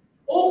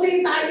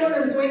 Okay tayo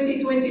ng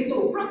 2022,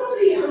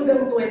 probably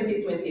hanggang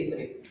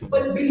 2023.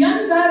 But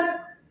beyond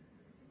that,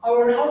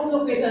 our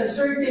outlook is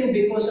uncertain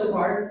because of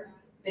our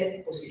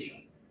debt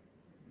position.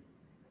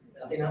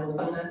 Malaki na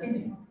utang natin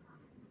eh.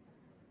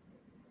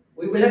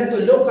 We will have to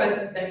look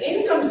at the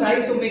income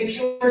side to make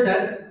sure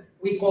that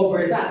we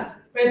cover that.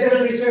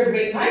 Federal Reserve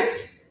rate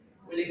hikes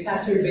will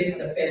exacerbate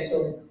the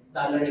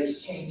peso-dollar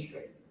exchange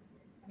rate.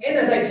 And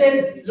as I've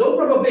said, low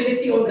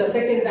probability of the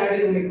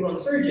secondary Omicron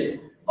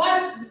surges,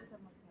 but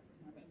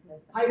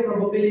high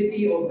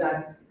probability of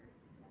that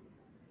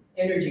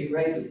energy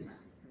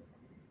crisis.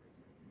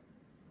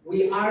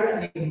 We are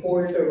an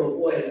importer of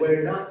oil.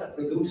 We're not a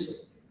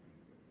producer.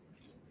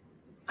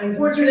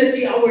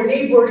 Unfortunately, our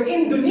neighbor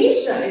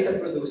Indonesia is a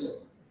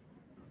producer.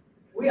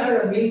 We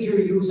are a major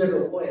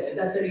user of oil, and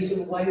that's the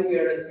reason why we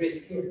are at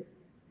risk here.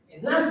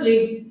 And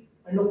lastly,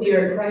 a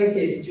nuclear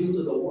crisis due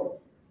to the war.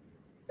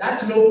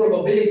 That's low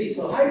probability.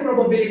 So high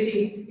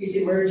probability is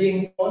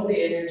emerging on the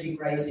energy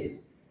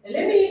crisis. And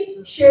let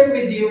me share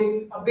with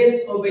you a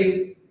bit of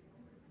a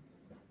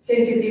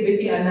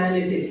sensitivity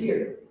analysis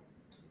here.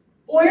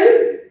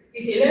 Oil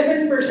is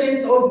 11%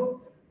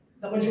 of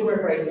the consumer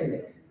price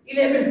index.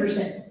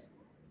 11%.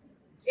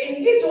 And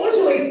it's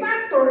also a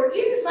factor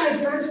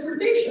inside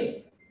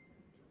transportation.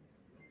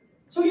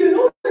 So you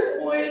know that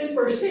oil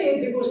per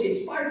se, because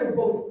it's part of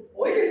both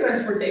oil and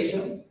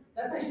transportation,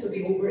 that has to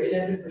be over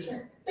 11%.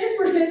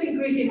 10%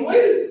 increase in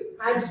oil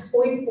adds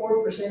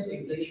 0.4% to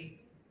inflation.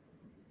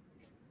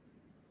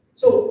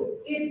 So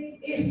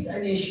it is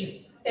an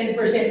issue.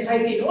 10%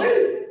 hike in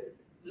oil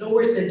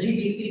lowers the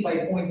GDP by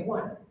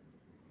 0.1.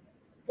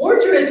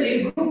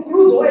 Fortunately,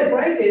 crude oil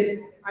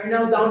prices are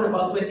now down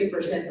about 20%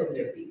 from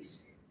their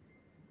peaks.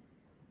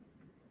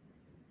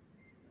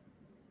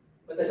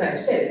 But as I've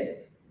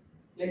said,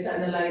 let's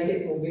analyze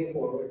it moving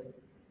forward.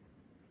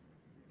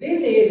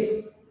 This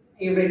is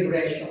a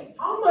regression.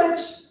 How much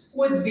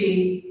would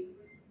be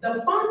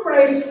the pump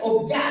price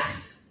of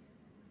gas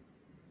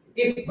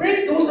if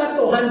Brent goes up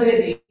to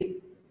 180?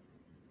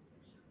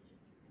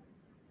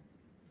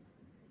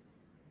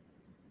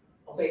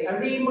 Okay,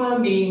 ARIMA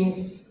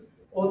means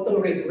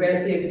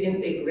autoregressive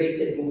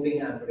integrated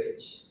moving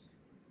average.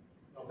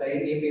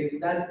 Okay,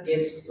 if that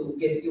gets to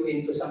get you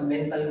into some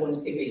mental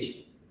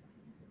constipation,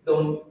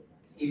 don't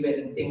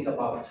even think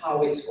about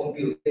how it's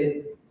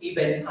computed.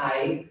 Even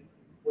I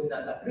would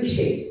not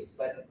appreciate it.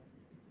 But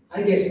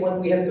I guess what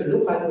we have to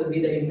look at would be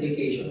the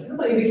implication. Ano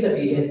ba ibig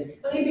sabihin?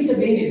 Ang ibig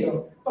sabihin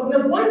nito, pag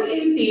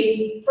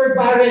nag-180 per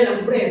barrel ang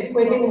Brent,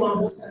 pwede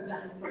umabot sa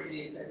 $100 per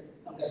liter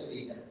ang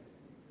gasolina.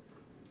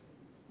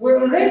 We're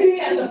already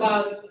at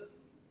about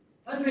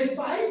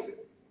 105.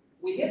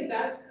 We hit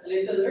that a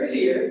little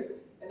earlier,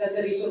 and that's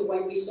the reason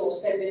why we saw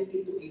 70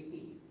 to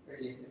 80 per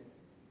liter.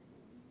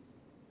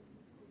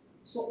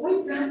 So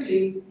quite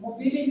frankly,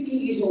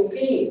 mobility is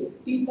okay.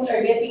 People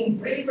are getting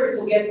braver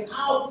to get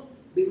out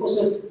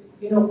because of,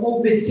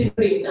 COVID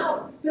simmering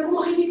now. Pero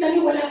kung makikita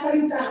niyo, wala pa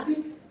rin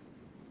traffic.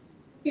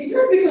 It's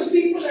not because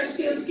people are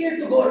still scared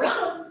to go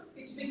around.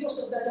 It's because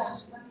of the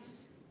gas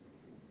price.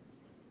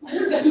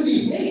 Walang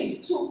gasolina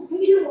eh. So,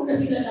 hindi na muna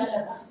sila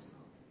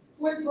lalabas.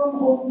 Work from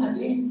home pa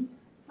din.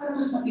 Para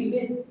mas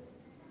matipid.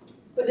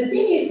 But the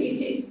thing is,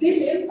 it's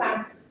this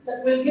impact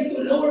that will get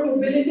to lower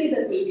mobility,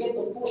 that will get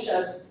to push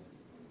us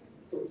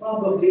to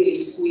probably a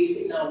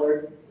squeeze in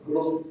our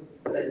growth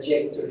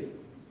trajectory.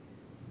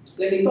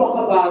 Let me talk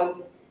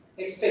about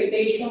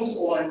expectations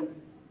on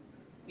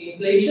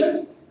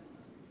inflation.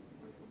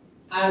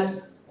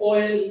 As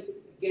oil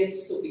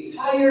gets to be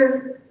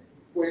higher,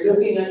 we're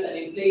looking at an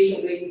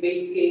inflation rate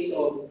base case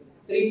of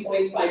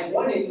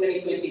 3.51 in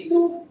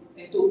 2022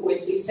 and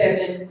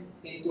 2.67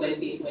 in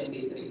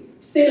 2023.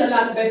 Still a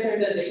lot better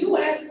than the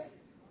US,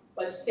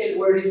 but still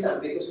worrisome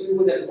because we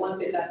would have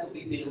wanted that to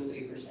be below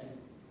 3%.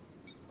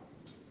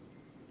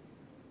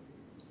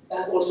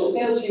 That also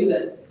tells you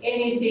that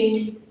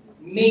anything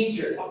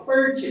major, a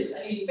purchase,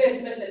 an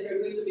investment that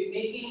you're going to be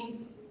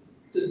making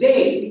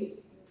today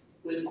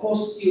will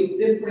cost you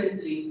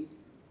differently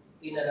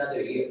in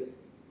another year.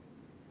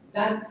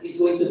 That is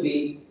going to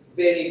be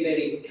very,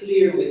 very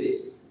clear with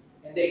this.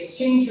 And the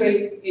exchange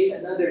rate is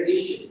another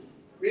issue.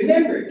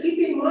 Remember, keep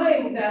in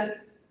mind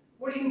that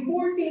we're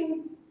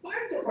importing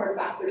part of our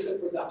factors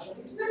of production.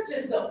 It's not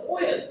just the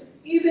oil.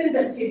 Even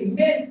the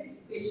cement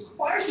is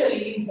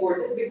partially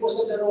imported because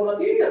of the raw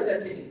materials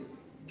that's in it.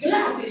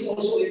 Glass is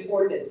also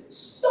imported.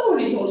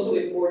 Stone is also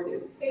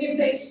imported. And if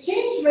the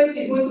exchange rate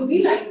is going to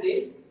be like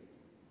this,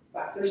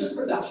 factors of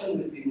production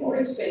will be more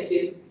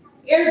expensive.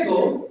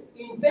 Ergo,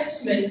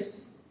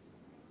 investments,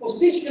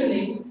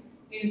 positioning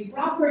in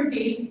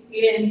property,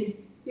 in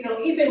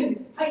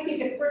even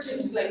high-ticket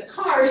purchases like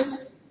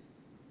cars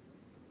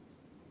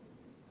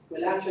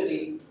will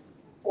actually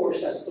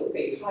force us to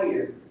pay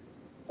higher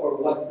for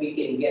what we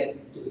can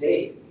get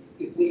today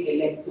if we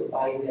elect to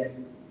buy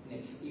them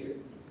next year.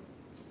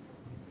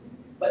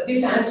 But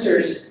this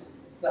answers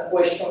the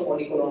question on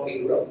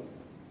economic growth.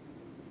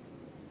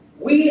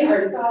 We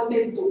are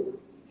touted to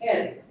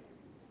head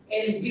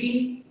and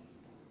be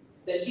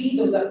the lead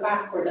of the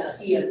pack for the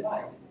ASEAN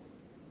 5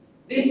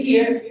 this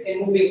year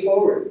and moving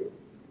forward.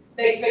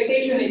 The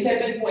expectation is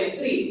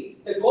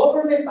 7.3. The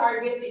government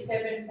target is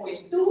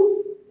 7.2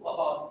 to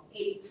about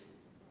 8.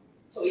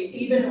 So it's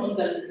even on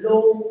the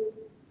low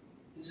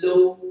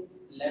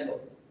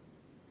level.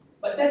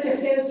 But that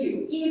just tells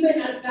you,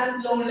 even at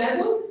that low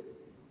level,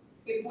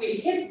 if we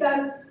hit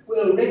that,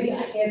 we're already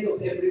ahead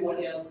of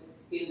everyone else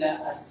in the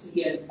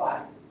ASEAN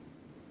 5.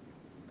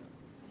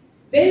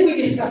 Then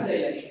we discuss the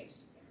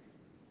elections.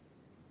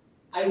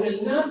 I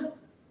will not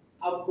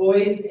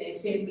avoid and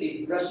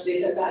simply brush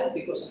this aside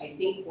because I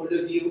think all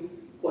of you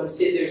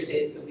considers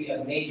it to be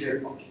a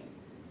major function.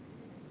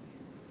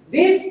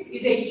 This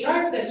is a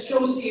chart that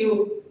shows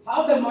you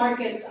how the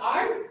markets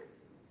are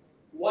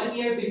 1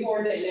 year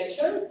before the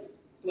election,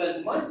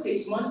 12 months,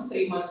 6 months,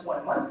 3 months,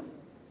 1 month,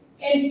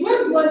 and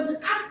 12 months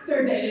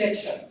after the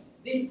election.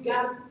 This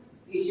gap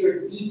is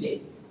your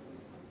D-Day.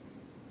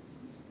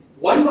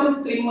 1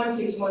 month, 3 months,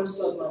 6 months,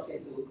 12 months,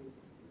 and 2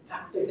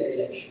 after the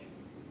election.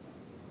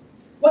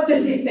 What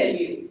does this tell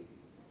you?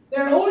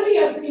 There are only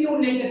a few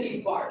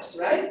negative bars,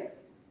 right?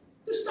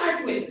 To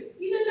start with,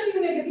 ilan lang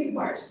yung negative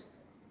bars?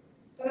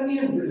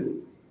 Karamihan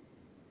blue.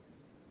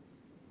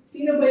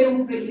 Sino ba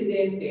yung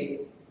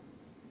presidente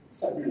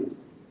sa blue?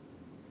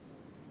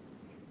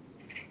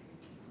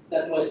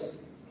 That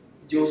was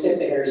Joseph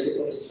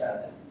Ejercito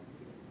Estrada.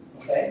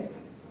 Okay?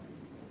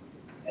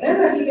 And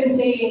I'm not even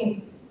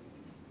saying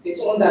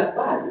it's all that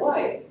bad.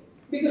 Why?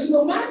 Because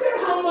no matter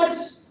how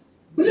much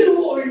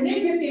blue or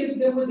negative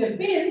there would have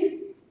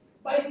been,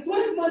 by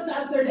 12 months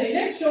after the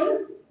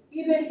election,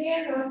 even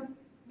Hera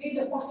made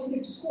a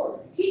positive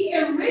score. He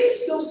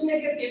erased those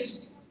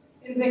negatives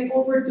and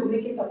recovered to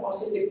make it a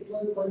positive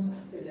 12 months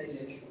after the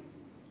election.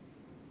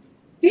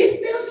 This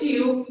tells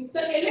you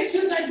that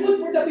elections are good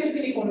for the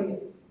Philippine economy.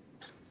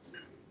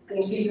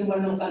 Kung sino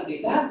man ang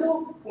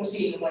kandidato, kung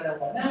sino man ang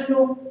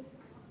manalo,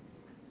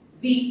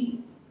 the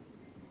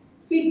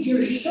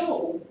figures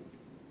show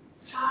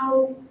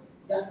how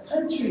the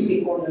country's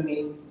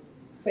economy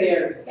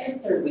fare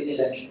better with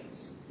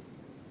elections.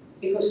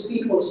 Because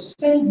people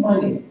spend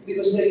money,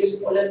 because there is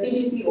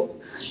volatility of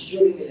cash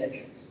during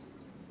elections.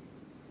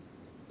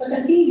 But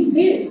the key is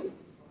this: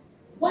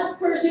 what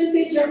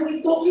percentage are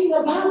we talking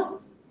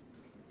about?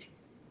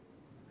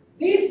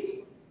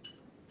 This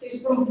is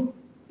from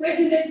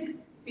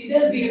President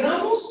Fidel V.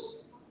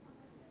 Ramos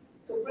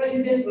to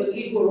President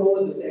Rodrigo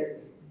Roa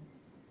Duterte.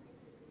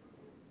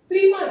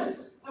 3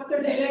 months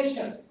after the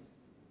election,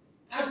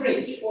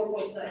 average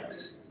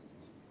 4.9.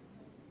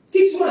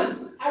 6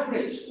 months,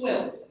 average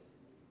 12.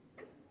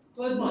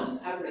 12 months,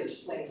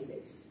 average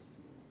 26.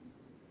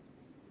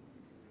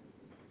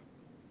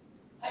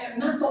 I am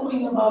not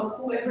talking about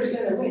whoever's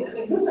going to win. I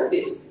mean, look at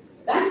this.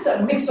 That's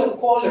a mix of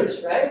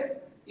colors, right?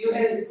 You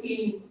have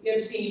seen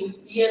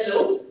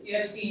yellow, you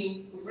have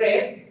seen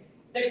red,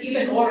 there's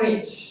even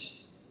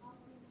orange.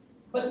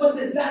 But what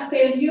does that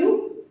tell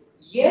you?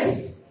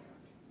 Yes,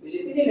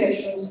 Philippine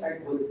elections are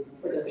good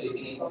for the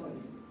Philippine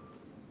economy.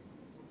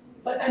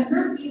 But I'm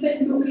not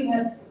even looking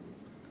at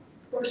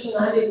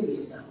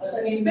personalities now. As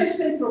an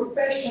investment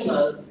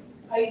professional,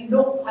 I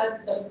look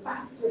at the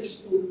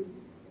factors to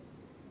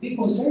be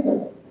concerned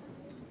about.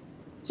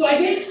 So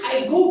again,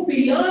 I go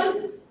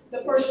beyond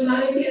the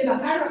personality and the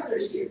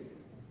characters here.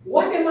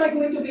 What am I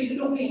going to be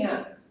looking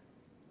at?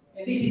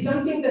 And this is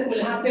something that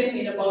will happen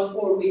in about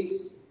 4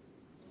 weeks.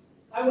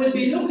 I will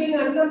be looking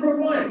at number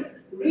one,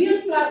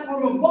 real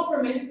platform of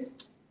government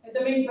and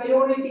the main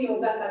priority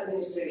of that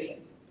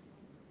administration.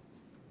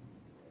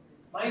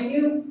 Mind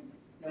you,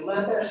 no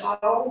matter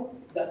how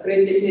the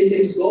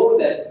criticisms go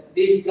that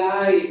this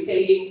guy is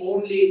saying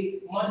only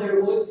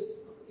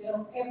motherhoods,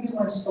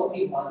 everyone's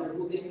talking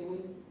motherhood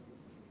anyway.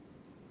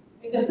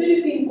 In the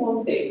Philippine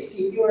context,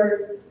 if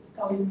you're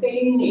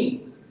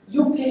campaigning,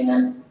 you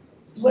cannot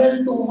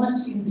dwell too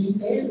much in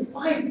detail.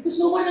 Why? Because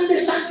no one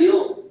understands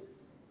you.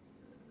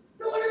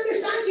 No one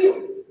understands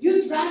you.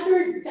 You'd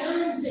rather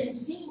dance and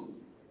sing.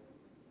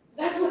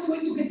 That's what's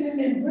going to get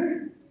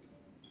remembered.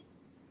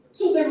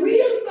 So the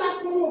real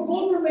platform of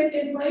government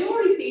and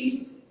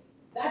priorities,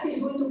 that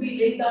is going to be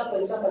laid out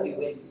when somebody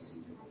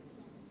wins.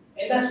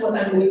 And that's what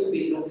I'm going to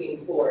be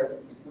looking for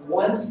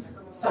once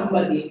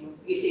somebody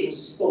is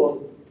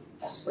installed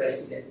as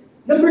president.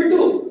 Number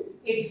two,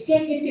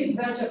 executive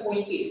branch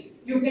appointees.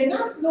 You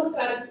cannot look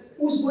at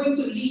who's going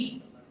to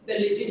lead the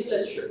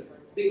legislature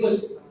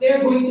because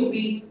they're going to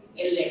be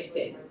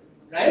elected.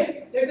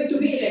 Right? They're going to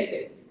be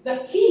elected.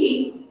 The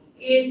key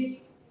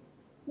is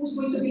who's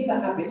going to be in the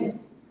cabinet.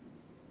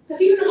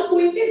 Kasi yun ang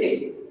appointed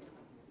eh.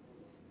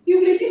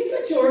 Yung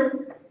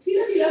legislature,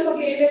 sila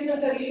mag-elect ng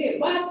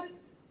sarili. But,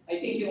 I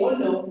think you all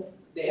know,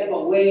 they have a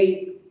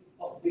way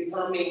of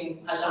becoming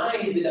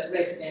aligned with the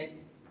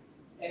president.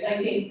 And I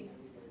think,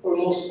 for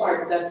most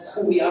part, that's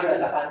who we are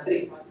as a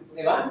country.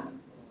 Di ba?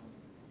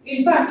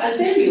 In fact, I'll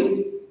tell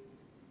you,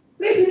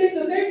 President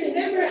Duterte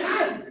never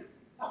had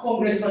a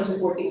congressman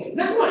supporting him.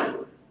 Not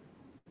one.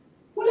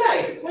 Wala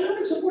eh.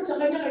 Walang nag-support sa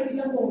kanya kahit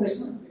isang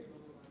congressman.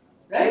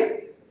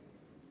 Right?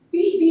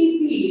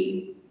 PDP,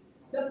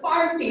 the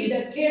party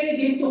that carried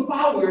him to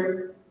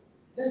power,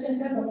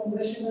 doesn't have a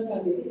congressional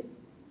candidate.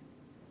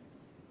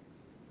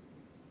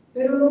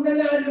 Pero nung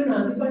nanalo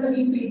na, di ba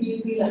naging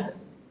PDP lahat?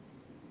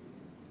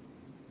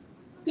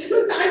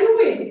 Ganun tayo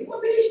eh.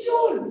 Mabilis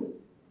yun.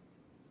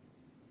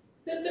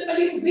 The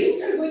bids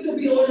are going to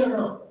be all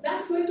around.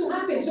 That's going to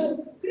happen.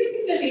 So,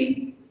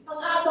 critically, ang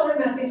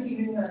aabangan natin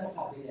sino yung nasa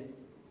cabinet.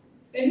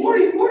 And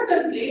more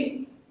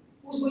importantly,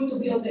 who's going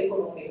to be on the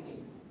economic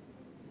team?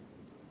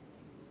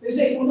 Because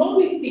the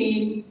economic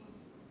team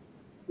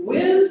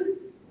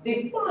will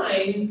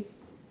define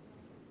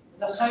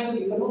the kind of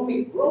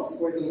economic growth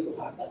we're going to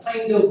have, the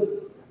kind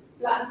of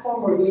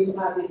platform we're going to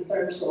have in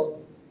terms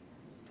of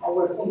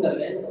our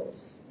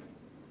fundamentals.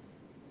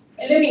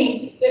 And let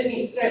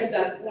me stress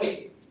that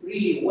point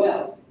really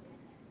well.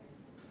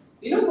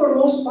 For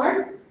most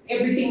part,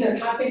 everything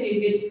that happened in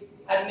this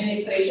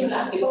administration,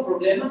 lahat, di ba,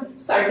 problema,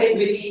 started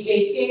with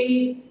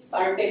EJK,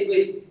 started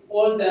with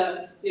all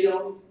the,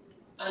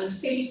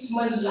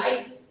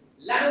 unstatesman-like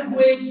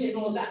language and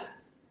all that.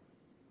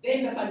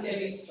 Then the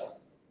pandemic struck.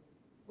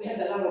 We had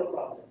a lot of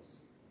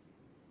problems.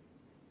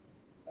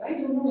 But I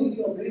don't know if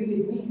you agree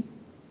with me.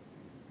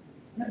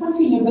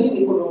 Napansin niyo ba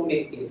yung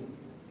economic team?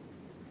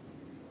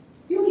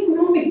 Yung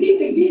economic team,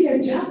 they did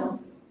their job.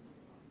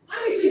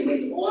 Honestly,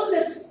 with all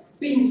that's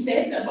been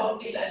said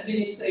about this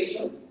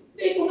administration,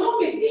 the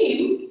economic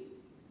team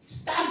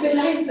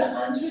stabilized the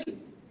country.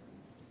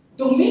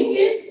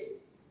 Dominguez,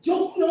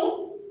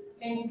 Jokno,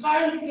 and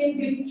Carl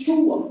Kendrick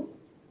Chua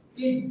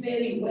did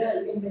very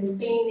well in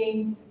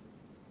maintaining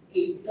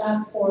a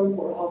platform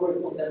for our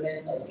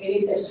fundamentals,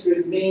 and it has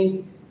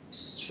remained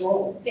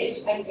strong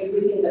despite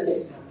everything that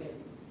has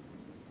happened.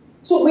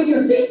 So when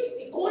you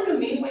think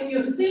economy, when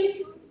you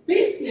think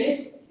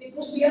business,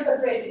 because we have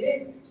the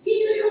president,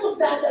 sino yung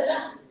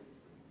magdadala?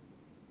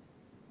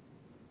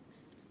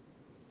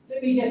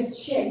 Let me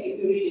just check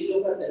if you really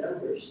look at the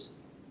numbers.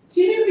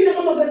 Sino yung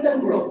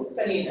pinakamagandang growth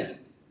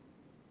kanina?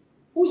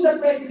 Who's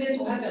the president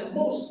who had the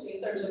most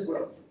in terms of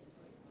growth?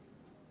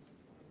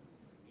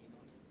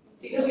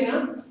 Sino?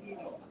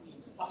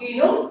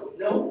 Aquino?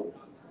 No?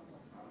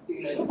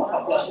 Tingnan mo,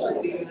 maka-plus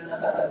one, hindi ko na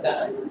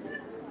natatandaan.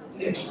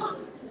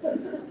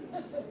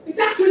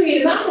 It's actually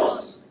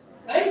Ramos,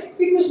 right?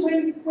 Because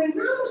when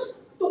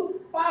Ramos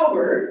took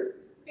power,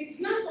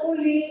 it's not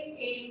only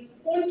a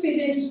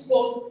confidence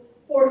vote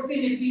for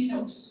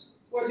Filipinos,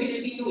 or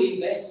Filipino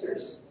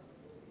investors.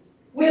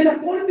 We had a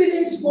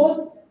confidence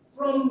vote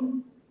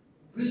from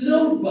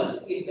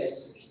global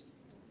investors.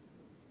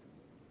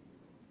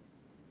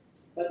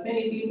 But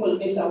many people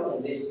miss out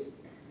on this.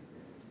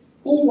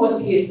 Who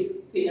was his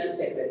finance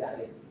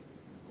secretary?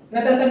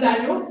 Natatandaan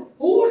nyo?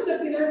 Who was the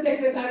finance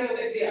secretary of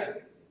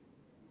FDR?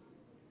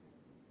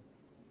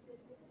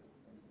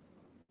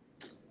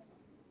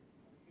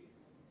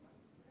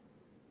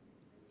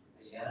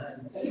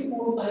 Ayan. Kasi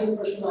puro tayo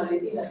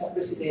personality nasa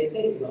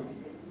presidente, di ba?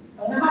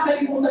 Ang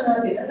nakakalimutan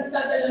natin, ang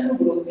nagdadala ng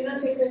growth,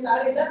 finance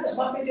secretary, that was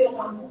Papi de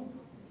Ocampo.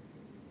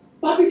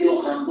 Papi de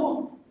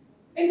Ocampo.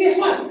 And guess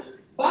what?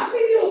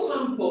 Bobby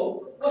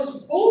Ocampo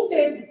was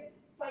voted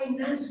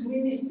Finance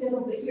Minister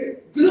of the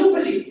Year.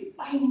 Globally,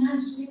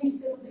 Finance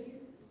Minister of the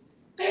Year.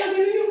 Kaya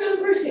ganun yung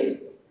numbers eh.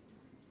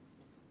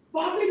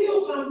 Bobby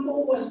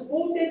Ocampo was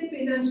voted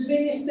Finance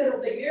Minister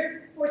of the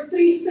Year for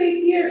 3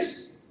 straight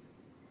years.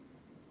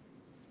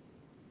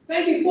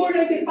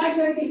 94, 95,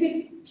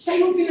 96, siya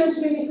yung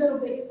Finance Minister of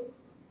the Year.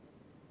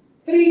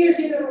 3 years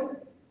in a row.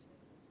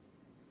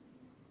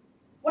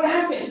 What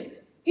happened?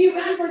 He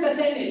ran for the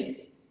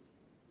Senate.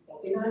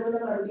 Tinalo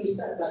ng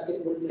artista at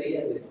basketball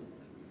player, di ba?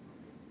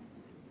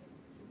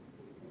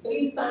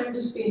 3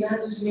 times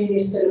Finance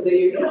Minister of the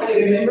Year. You know, I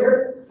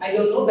remember, I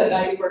don't know the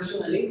guy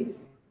personally,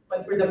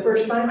 but for the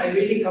first time, I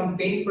really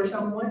campaigned for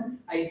someone.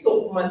 I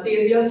took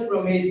materials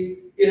from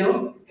his,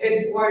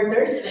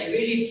 headquarters, and I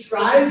really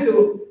tried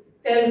to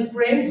tell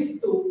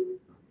friends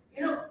to,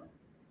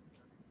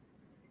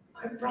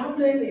 our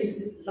problem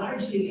is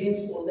largely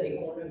hinged on the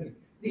economy.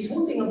 This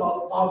whole thing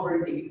about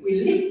poverty, if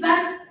we lift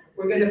that,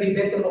 we're going to be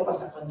better off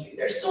as a country.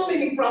 There's so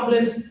many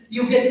problems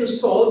you get to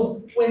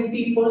solve when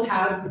people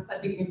have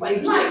a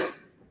dignified life.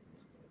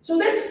 So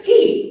that's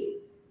key.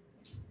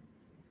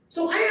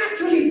 So I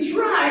actually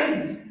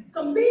tried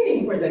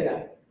campaigning for the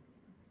guy.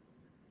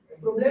 Yung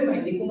problema,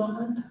 hindi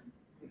kumakanta.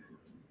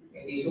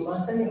 Hindi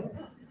sumasayaw.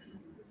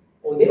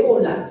 O de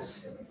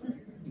olats.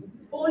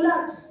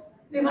 Olats.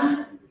 Di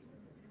ba?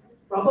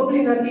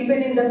 Probably not even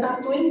in the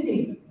top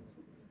 20.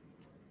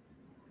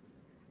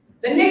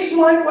 The next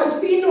one was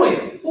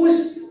Pinoy,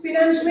 who's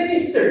finance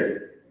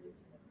minister.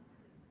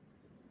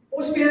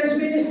 Who's finance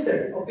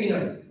minister of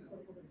Pinoy?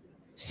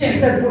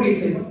 Cesar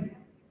Purisima.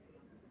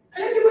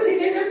 Alam niyo ba si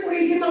Cesar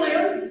Purisima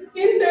ngayon?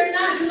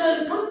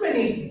 International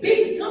companies,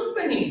 big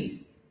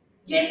companies,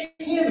 get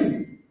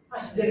him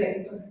as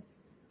director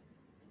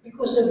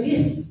because of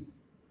his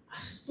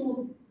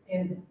astute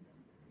and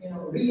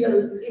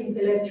real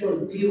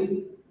intellectual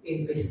view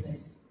in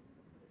business.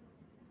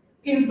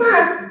 In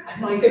fact, I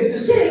might have to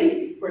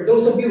say, for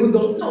those of you who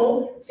don't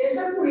know,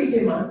 Cesar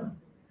Purisima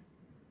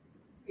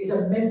is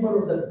a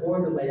member of the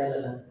board of Ayala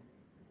Land.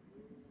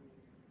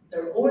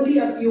 There are only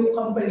a few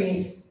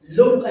companies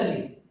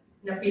locally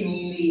na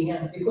pinili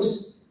niya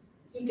because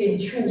he can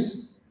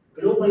choose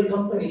global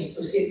companies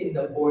to sit in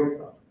the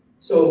board from.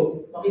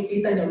 So,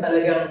 makikita niyo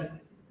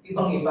talagang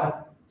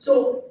ibang-iba.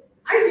 So,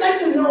 I'd like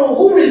to know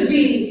who will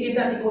be in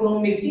that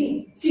economic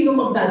team. Sino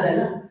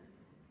magdadala?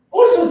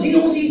 Also,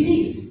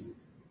 GOCCs.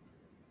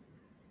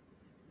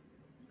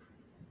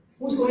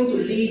 Who's going to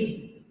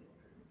lead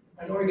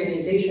an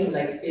organization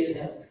like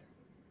PhilHealth?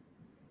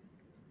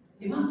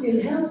 Di ba,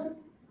 PhilHealth?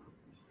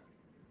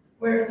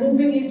 We're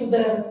moving into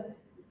the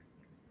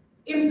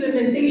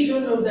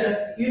implementation of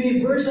the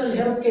universal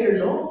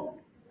healthcare law.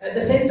 At the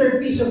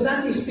centerpiece of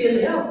that is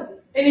PhilHealth.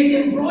 And it's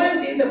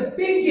embroiled in the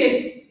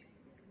biggest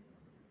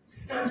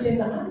scams in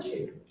the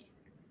country.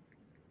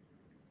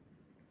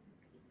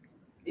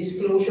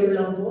 Disclosure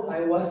lang po,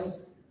 I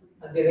was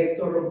a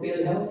director of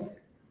PhilHealth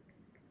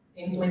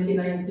in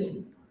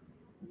 2019.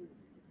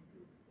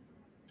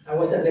 I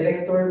was a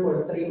director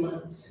for 3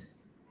 months.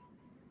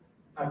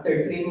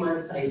 After 3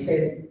 months, I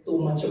said too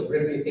much of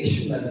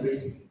reputational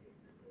risk.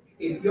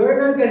 If you're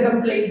not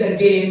gonna play the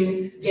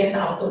game, get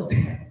out of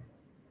there.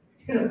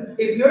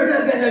 If you're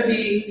not gonna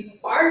be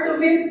part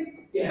of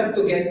it, you have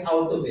to get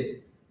out of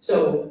it.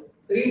 So,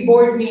 3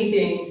 board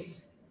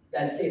meetings,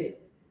 that's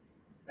it.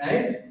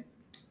 Right?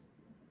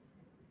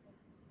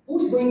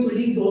 Who's going to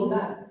lead all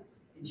that?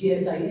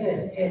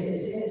 GSIS,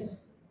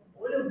 SSS,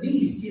 all of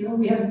these,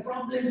 we have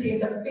problems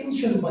in the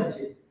pension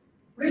budget.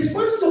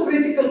 Response to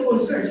critical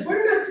concerns.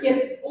 We're not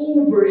yet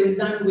over and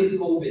done with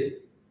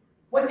COVID.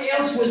 What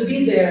else will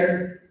be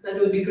there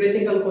that will be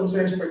critical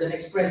concerns for the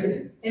next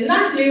president? And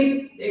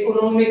lastly, the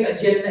economic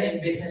agenda and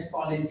business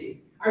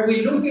policy. Are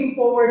we looking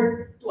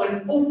forward to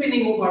an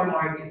opening of our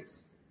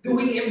markets? Do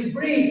we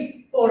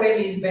embrace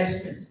foreign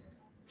investments?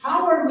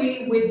 How are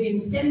we with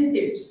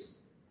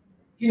incentives?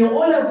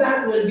 All of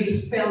that will be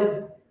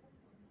spelled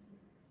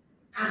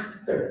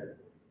after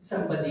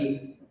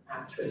somebody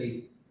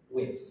actually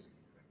wins.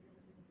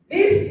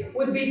 This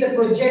would be the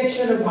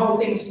projection of how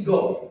things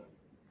go.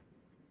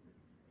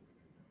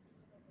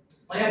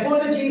 My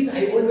apologies,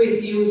 I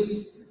always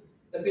use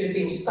the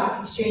Philippine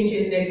Stock Exchange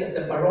Index as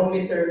the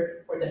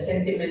barometer for the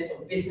sentiment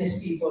of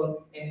business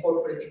people and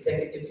corporate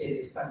executives in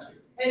this country.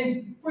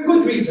 And for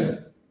good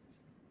reason.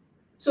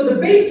 So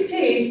the base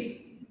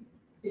case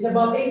is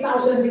about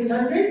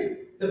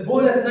 8,600, the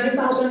bull at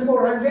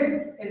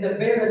 9,400, and the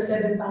bear at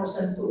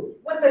 7,002.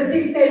 What does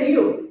this tell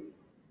you?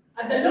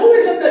 At the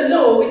lowest of the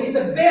low, which is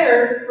the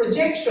bear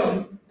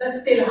projection, that's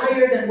still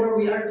higher than where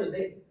we are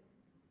today.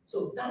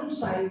 So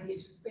downside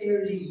is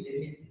fairly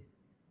limited.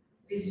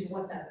 This is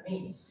what that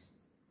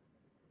means.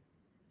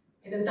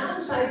 And the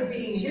downside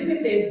being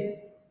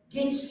limited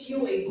gets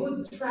you a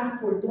good track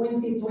for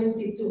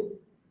 2022.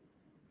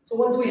 So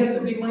what do we have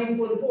to be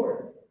mindful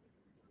for?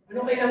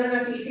 Ano kailangan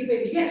natin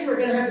isipin? Yes, we're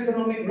going to have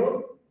economic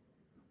growth.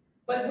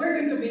 But we're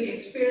going to be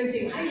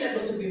experiencing high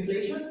levels of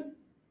inflation.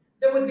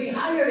 There will be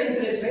higher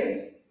interest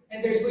rates.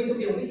 And there's going to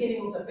be a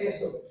weakening of the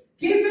peso.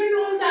 Given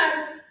all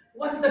that,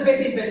 What's the best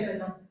investment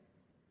now?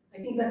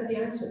 I think that's the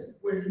answer.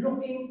 We're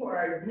looking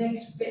for our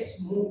next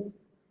best move.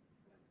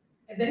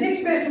 And the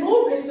next best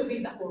move has to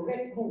be the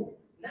correct move.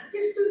 Not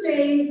just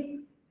today,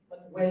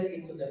 but well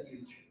into the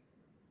future.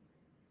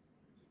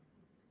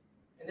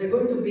 And there are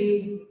going to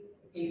be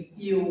a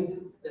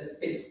few that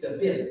fits the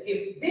bill.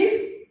 If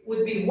this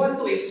would be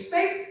what to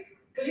expect,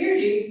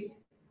 clearly,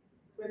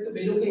 we're to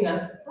be looking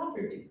at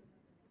property.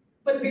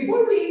 But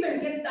before we even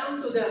get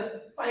down to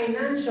the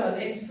financial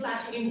and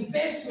 /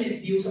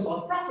 investment views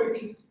about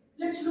property,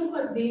 let's look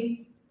at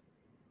the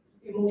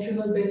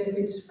emotional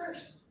benefits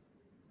first.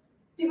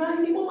 Diba?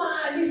 Hindi mo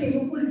maaalis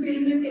yung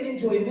fulfillment and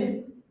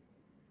enjoyment.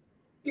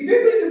 If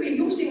you're going to be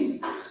using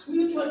stocks,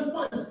 mutual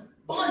funds,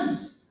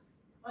 bonds,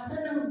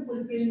 asan ang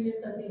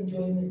fulfillment at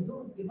enjoyment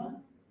doon? Diba?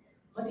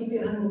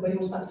 Matitirahan mo ba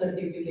yung stock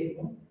certificate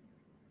mo?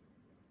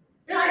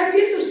 Now, I have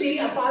yet to see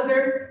a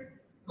father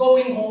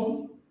going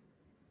home,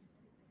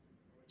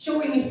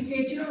 showing his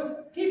kids,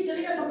 kids,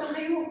 halika, baba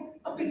kayo.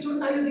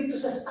 Picture tayo dito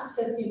sa stock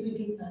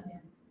certificate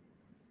natin.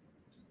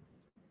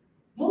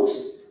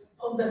 Most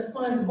of the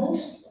fun,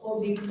 most of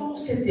the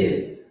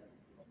positive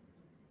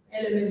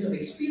elements of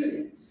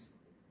experience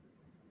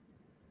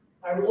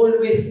are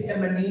always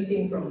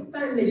emanating from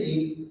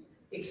family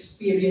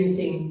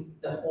experiencing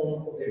the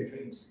home of their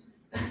dreams.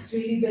 That's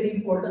really very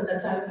important.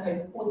 That's how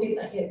I put it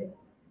ahead.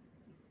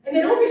 And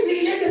then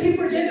obviously legacy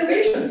for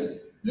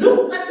generations.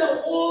 Look at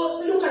all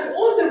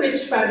the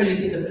rich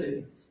families in the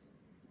Philippines.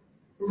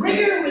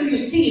 Rare will you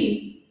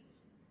see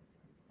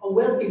a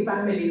wealthy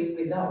family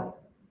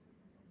without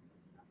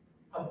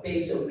a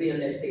base of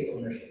real estate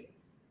ownership.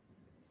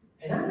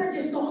 And I'm not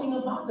just talking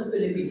about the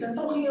Philippines, I'm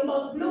talking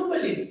about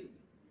globally.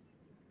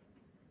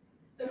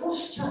 The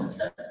Rothschilds,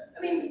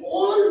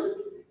 all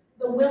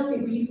the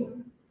wealthy people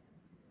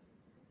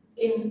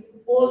in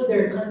all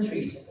their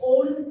countries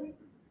own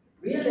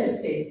real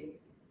estate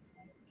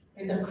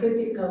in the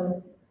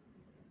critical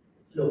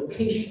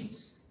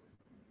locations,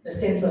 the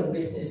central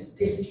business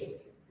district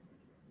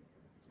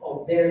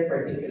of their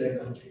particular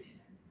countries.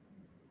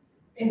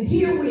 And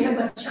here we have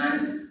a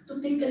chance to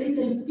take a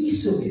little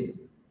piece of it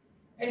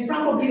and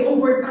probably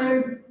over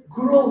time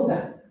grow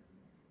that.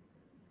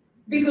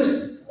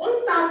 Because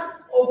on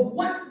top of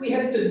what we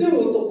have to do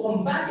to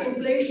combat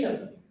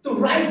inflation, to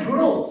ride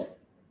growth,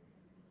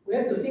 we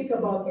have to think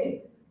about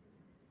it.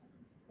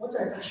 What's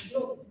our cash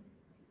flow?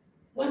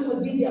 What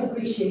would be the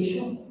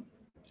appreciation?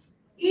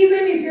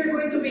 Even if you're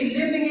going to be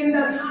living in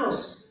that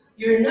house,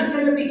 you're not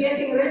going to be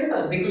getting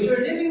rental because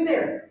you're living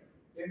there.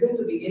 You're going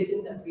to be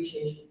getting the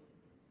appreciation.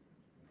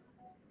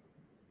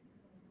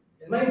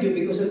 And mind you,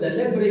 because of the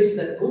leverage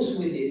that goes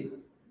with it,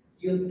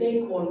 you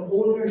take on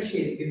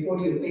ownership before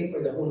you pay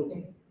for the whole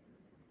thing.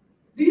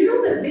 Do you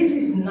know that this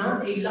is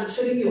not a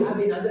luxury you have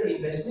in other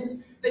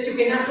investments? That you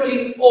can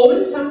actually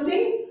own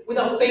something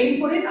without paying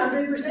for it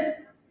 100%?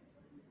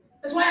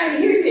 That's why I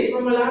hear this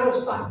from a lot of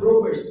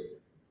stockbrokers.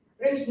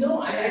 Rex, no,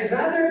 I'd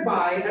rather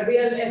buy a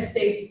real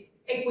estate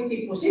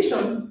equity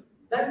position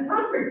than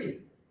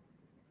property.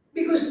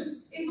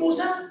 Because it goes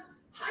up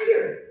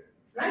higher,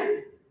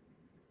 right?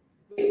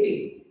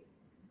 Maybe,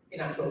 in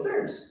actual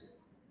terms.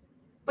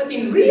 But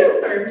in real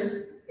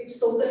terms, it's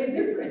totally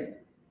different.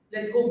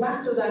 Let's go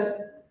back to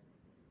that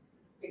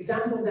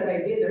example that I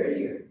did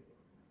earlier.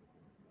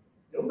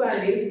 New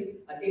Valley,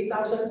 at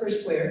 8,000 per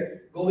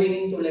square, going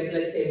into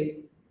let's say,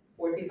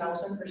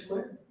 40,000 per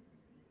square.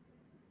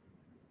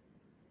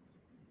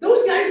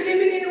 Those guys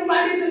living in New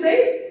Valley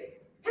today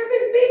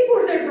haven't paid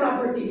for their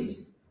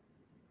properties.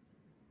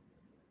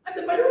 At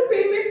the balloon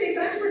payment, they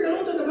transfer the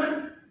loan to the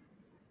bank.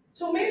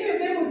 So many of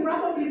them would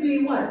probably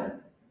be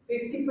what?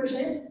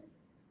 50%?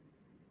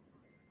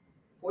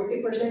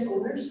 40%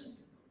 owners?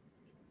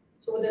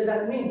 So what does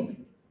that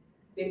mean?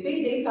 They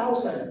paid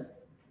 8,000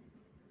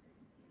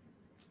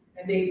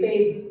 and they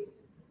paid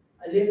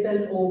a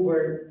little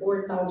over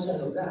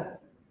 4,000 of that.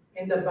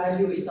 And the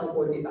value is now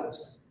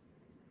 40,000.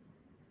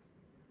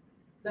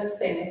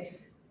 That's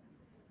 10x.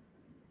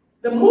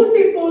 The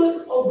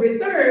multiple of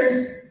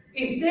returns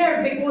is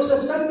there because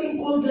of something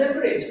called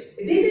leverage.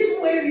 This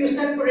is where you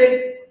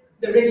separate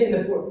the rich and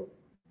the poor.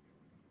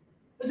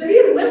 Because the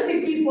real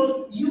wealthy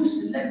people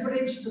use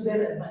leverage to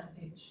their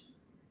advantage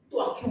to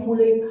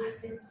accumulate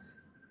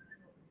assets.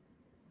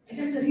 And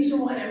that's the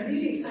reason why I'm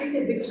really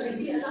excited, because I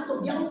see a lot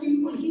of young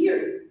people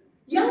here.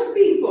 Young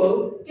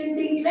people can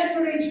take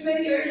leverage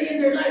very early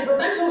in their life,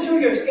 but I'm so sure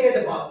you're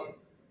scared about it.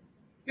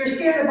 You're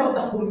scared about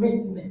the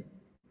commitment.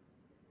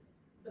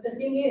 But the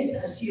thing is,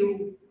 as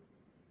you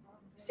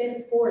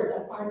set forth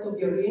a part of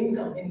your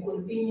income and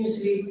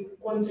continuously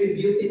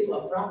contribute it to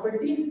a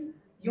property,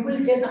 you will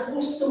get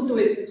accustomed to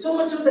it. So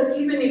much so that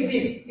even if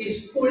this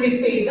is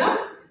fully paid up,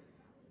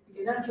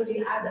 you can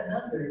actually add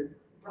another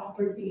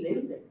property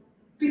later.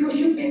 Because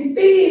you've been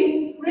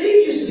paying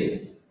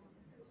religiously.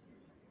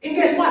 And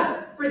guess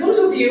what? For those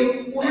of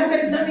you who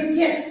haven't done it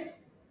yet,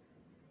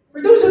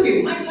 for those of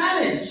you, my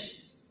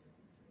challenge,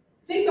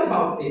 think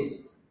about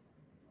this.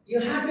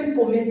 You haven't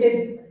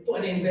committed to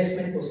an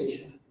investment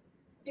position.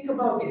 Think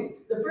about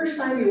it. The first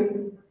time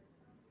you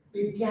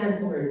began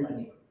to earn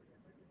money,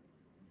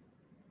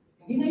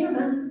 Di ngayon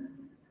ha.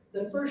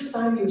 The first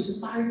time you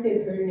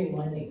started earning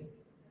money.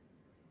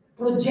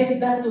 Project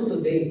that to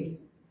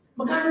today.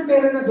 Magkano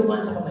pera na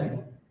dumaan sa kamay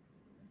mo?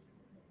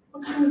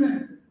 Magkano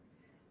na?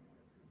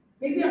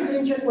 Maybe ang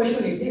clincher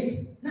question is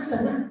this,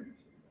 nasa na?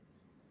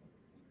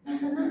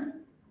 Nasa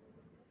na?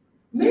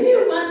 Many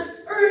of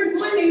us earned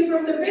money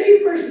from the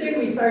very first day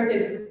we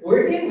started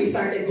working, we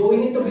started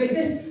going into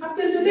business, up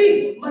till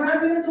today.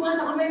 Marami na dumaan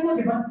sa kamay mo,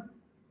 di ba?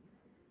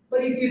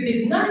 But if you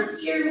did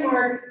not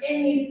earmark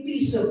any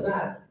piece of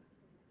that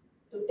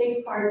to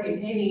take part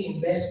in any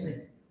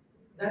investment,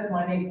 that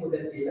money could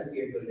have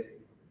disappeared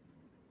already.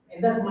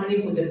 And that money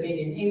could have been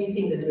in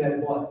anything that you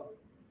have bought.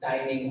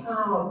 Dining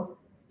out,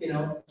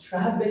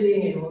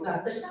 traveling and all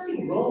that. There's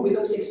nothing wrong with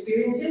those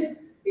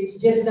experiences. It's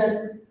just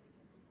that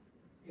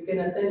you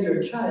cannot tell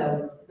your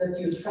child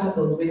that you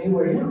traveled when you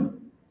were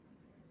young.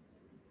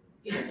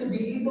 You have to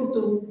be able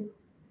to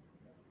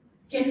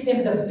get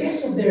them the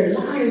best of their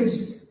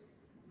lives,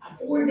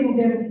 affording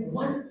them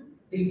what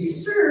they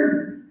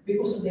deserve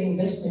because of the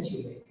investments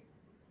you make.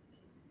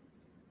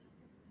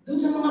 Doon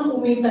sa mga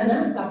kumita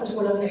na, tapos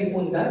walang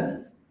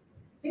naipundad,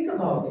 think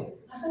about it.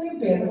 Asan yung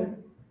pera?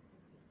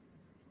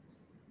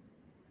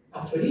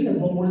 Actually,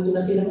 nagmumulto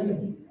na sila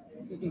ngayon.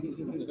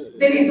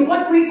 Then into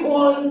what we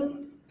call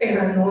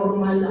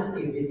paranormal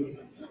activity.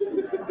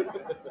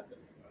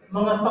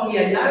 Mga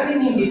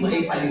pangyayaring hindi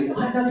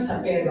maipaliwanag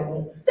sa pera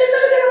mo. Then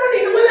talaga naman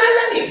nawala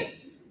lang eh.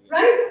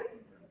 Right?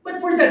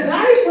 But for the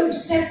guys who have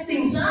set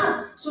things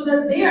up so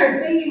that they are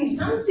paying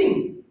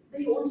something,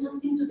 they own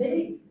something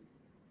today.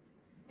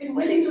 And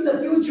well into the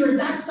future,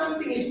 that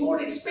something is more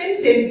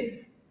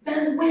expensive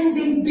than when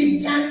they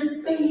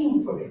began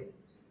paying for it.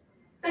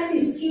 That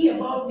is key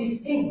about this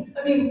thing.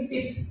 I mean,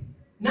 it's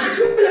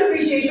natural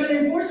appreciation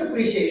and forced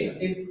appreciation.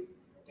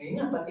 Ngayon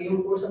nga, pati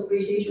yung forced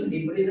appreciation,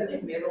 libre na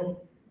rin.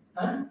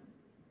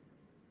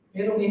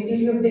 Merong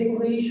interior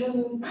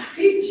decoration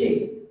package eh.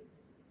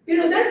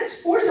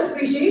 That's forced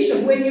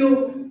appreciation. When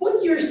you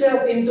put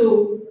yourself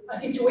into a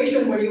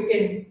situation where you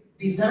can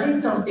design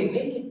something,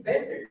 make it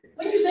better.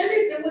 When you sell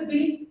it, there would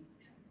be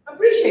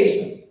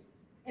appreciation.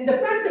 And the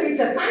fact that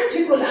it's a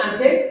tangible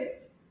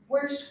asset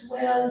works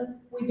well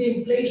with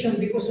the inflation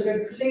because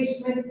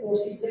replacement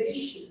cost is the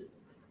issue.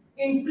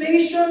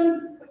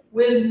 Inflation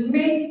will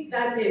make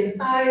that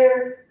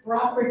entire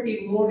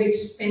property more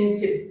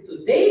expensive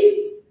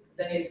today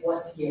than it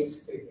was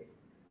yesterday.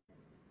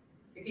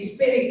 It is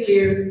very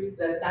clear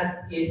that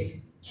that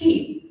is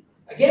key.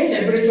 Again,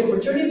 leverage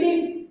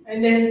opportunity, and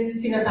then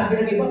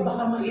sinasabi ng iba,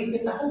 baka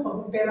maipit ako pag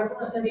ang pera ko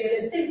nasa real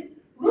estate.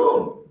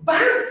 No,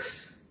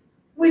 banks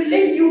will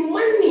lend you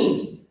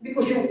money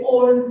because you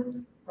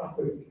own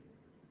property.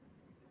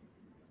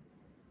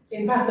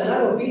 In fact, a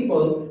lot of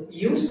people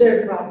use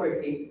their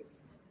property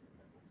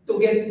to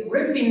get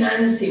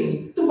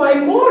refinancing to buy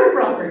more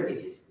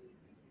properties.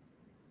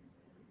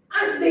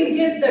 As they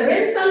get the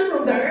rental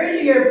from the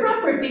earlier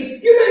property,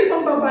 yun na yung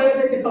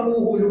pambabayad at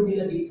ipanguhulog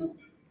nila dito.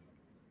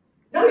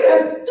 Now you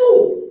have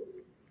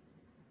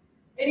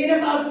 2. And in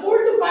about 4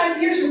 to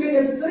 5 years, you can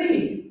have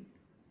 3.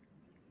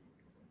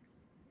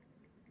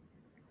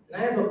 And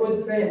I have a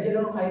good friend,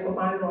 kahit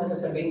paano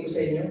sasabihin ko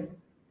sa inyo,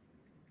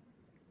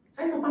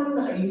 kahit paano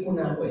nakaipon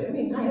na ako eh. I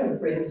mean, I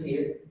have friends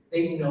here,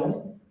 they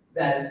know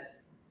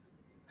that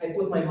I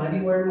put my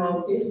money where my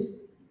mouth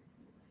is,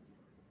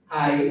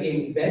 I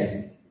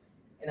invest,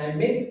 and I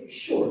make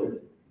sure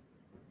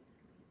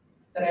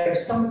that I have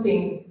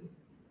something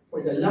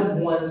for the loved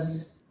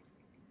ones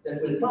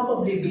that will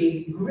probably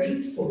be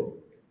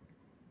grateful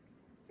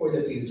for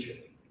the future.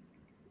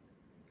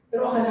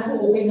 Pero akala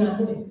ko okay na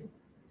ako eh.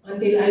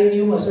 Until I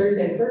knew a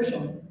certain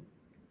person.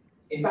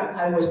 In fact,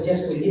 I was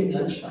just with him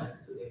lunchtime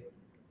today.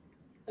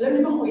 Alam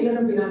niyo ba kung ilan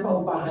ang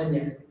pinapaupahan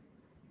niya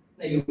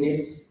na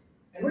units?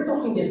 And we're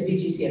talking just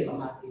BGC at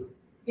Makati.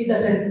 He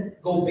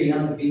doesn't go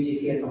beyond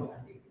BGC at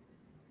Makati.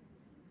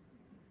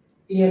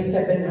 He has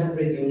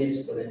 700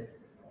 units to rent.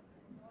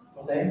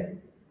 Okay?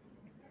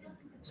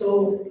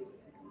 So,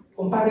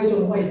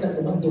 comparison-wise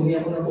na mukhang dumi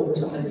ako na po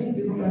sa kanya.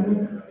 Hindi ko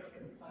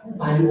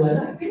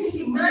baliwala. You can just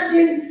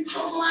imagine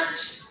how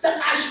much the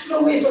cash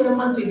flow is on a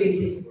monthly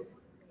basis.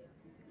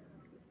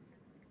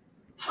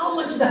 How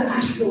much the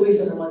cash flow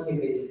is on a monthly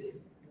basis.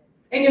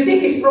 And you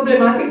think it's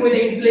problematic with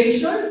the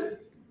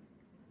inflation?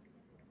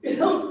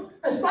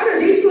 As far as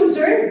he's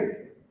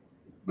concerned,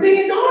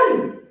 bring it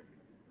on.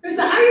 Because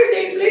the higher the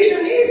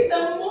inflation is,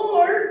 the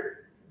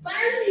more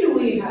value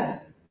he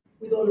has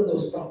with all of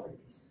those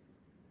properties.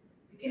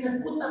 You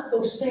cannot put up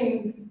those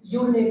same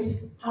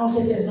units,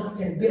 houses and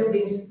lots and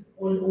buildings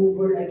all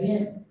over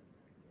again.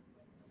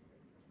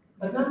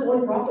 But not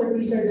all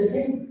properties are the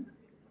same.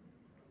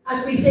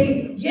 As we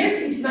say, yes,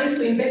 it's nice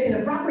to invest in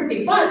a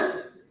property,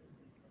 but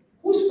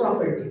whose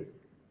property?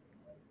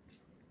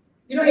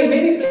 In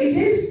many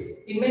places,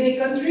 in many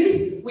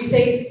countries, we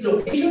say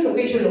location,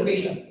 location,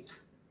 location.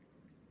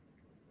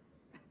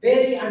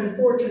 Very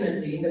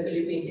unfortunately, in the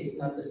Philippines, it's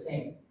not the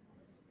same.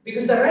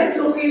 Because the right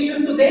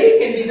location today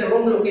can be the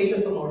wrong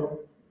location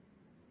tomorrow.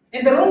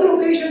 And the wrong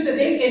location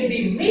today can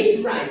be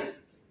made right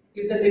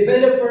if the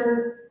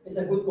developer there's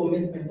a good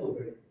commitment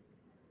over it.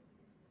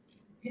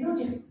 You know,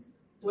 just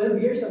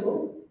 12 years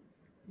ago,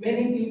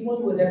 many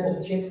people would have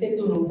objected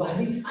to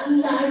Nuvali.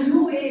 Ang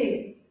layo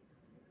eh!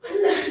 Ang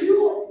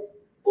layo!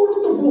 Puro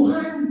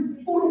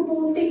tubuhan, puro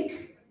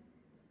putik.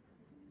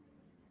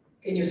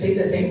 Can you say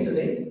the same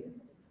today?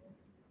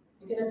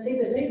 You cannot say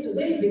the same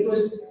today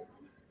because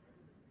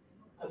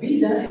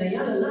Avida and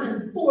Ayala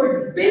Land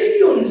poured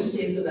billions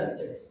into that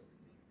place.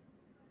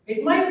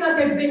 It might not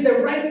have been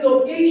the right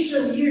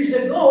location years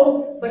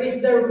ago, but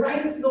it's the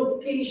right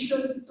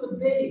location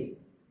today.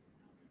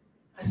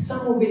 As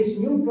some of its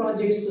new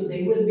projects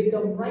today will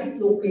become right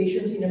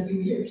locations in a few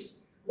years.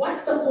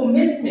 What's the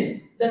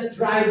commitment that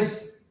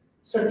drives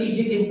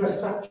strategic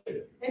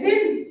infrastructure? And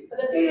then, at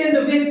the tail end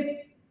of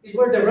it, is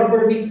where the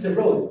rubber meets the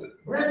road.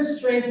 Brand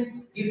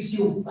strength gives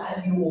you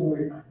value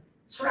over time.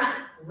 Track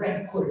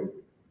record.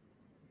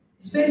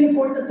 It's very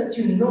important that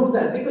you know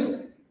that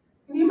because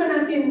hindi man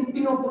natin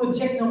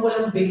pinoproject ng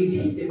walang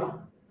basis, di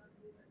ba?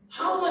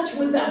 How much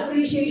will the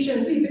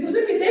appreciation be? Because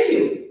let me tell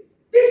you,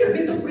 there's a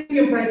bit of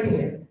premium pricing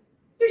here.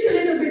 There's a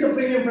little bit of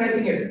premium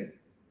pricing here.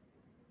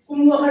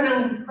 Kumuha ka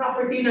ng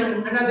property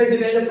ng another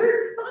developer,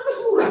 baka mas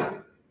mura.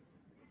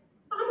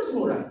 Baka mas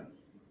mura.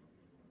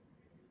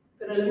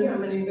 Pero alam niyo,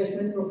 I'm an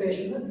investment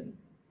professional.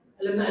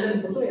 Alam na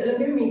alam ko to eh.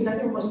 Alam niyo, minsan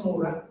yung mas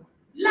mura.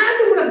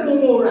 Lalo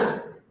nagmumura.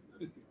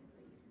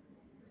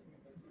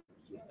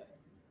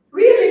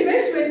 Real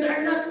investments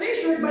are not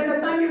measured by the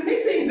time you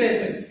make the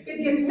investment.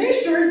 It gets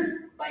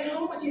measured by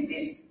how much it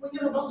is when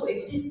you're about to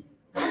exit.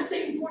 That's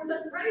the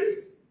important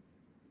price.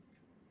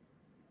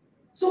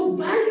 So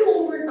value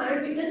over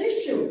time is an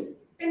issue.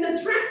 And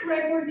the track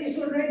record is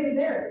already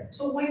there.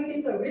 So why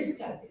take a risk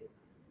at it?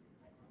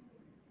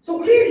 So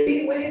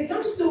clearly, when it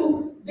comes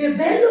to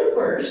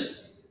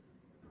developers,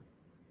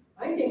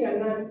 I think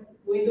I'm not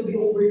going to be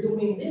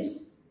overdoing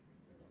this.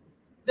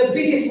 The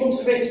biggest,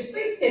 most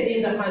respected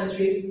in the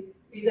country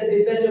is the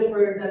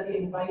developer that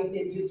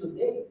invited you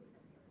today.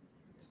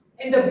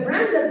 And the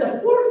brand at the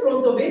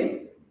forefront of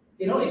it,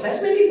 you know, it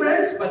has many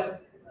brands,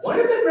 but one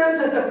of the brands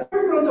at the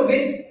forefront of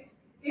it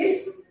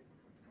is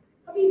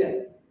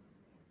Avida.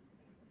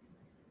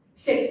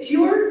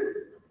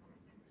 Secure,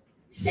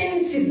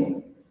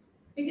 sensible.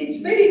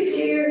 It's very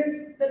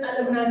clear that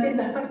alam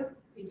natin dapat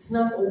it's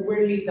not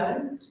overly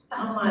done.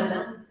 Tama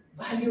lang.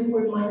 Value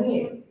for money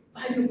eh.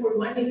 Value for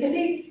money.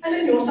 Kasi,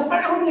 alam nyo, sa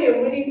panahon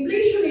ngayon, when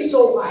inflation is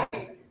so high,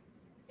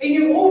 and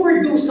you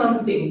overdo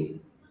something,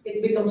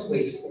 it becomes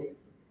wasteful.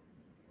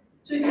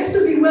 So it has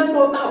to be well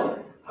thought out.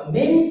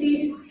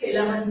 Amenities,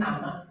 kailangan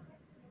tama.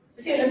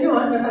 Kasi alam nyo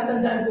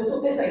natatandaan ko to,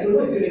 Tess, I don't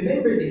know if you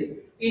remember this.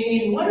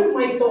 In one of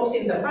my talks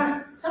in the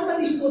past,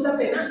 somebody stood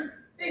up and asked,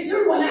 "Hey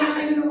sir, wala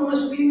kayo ng mga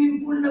swimming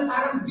pool na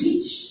parang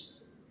beach?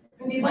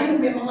 Hindi ba yung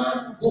may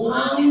mga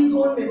buhangin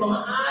doon, may mga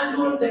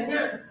alon,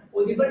 ganyan?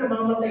 O di ba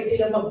namamatay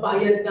sila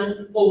magbayad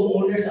ng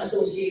homeowners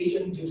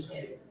association dues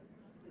ngayon?"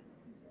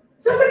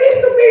 Somebody has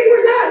to pay for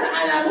that.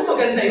 Akala mo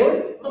maganda yun?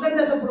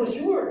 Maganda sa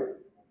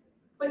brochure.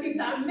 But if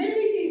the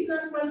amenity is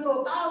not well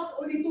thought out,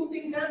 only two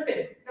things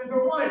happen.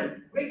 Number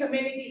one, great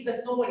amenities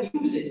that no one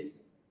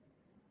uses.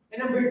 And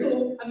number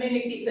two,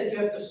 amenities that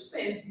you have to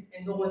spend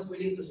and no one's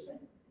willing to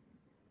spend.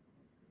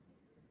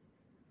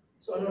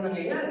 So ano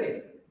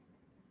nangyayari?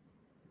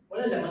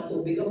 Wala lamang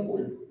tubig ang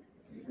pool.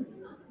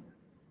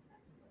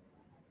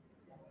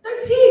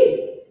 That's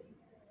key.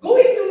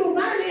 Going to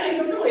Nuvali, I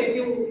don't know if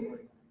you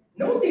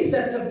noticed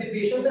that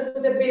subdivision that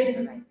would have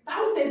been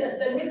touted as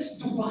the next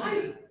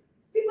Dubai.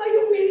 Di ba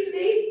yung may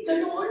lake,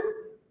 ganoon?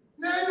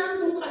 Na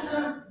nandun ka sa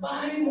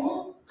bahay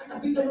mo,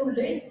 katabi ka ng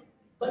lake.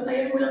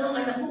 Bantayan mo lang ang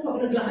anak mo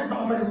pag naglakad,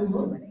 baka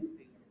malunod.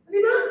 Di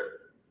ba?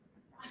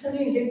 Asa na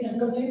yung lake?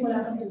 Hanggang ngayon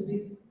wala kang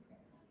tubig.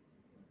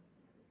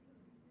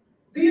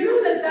 Do you know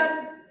that that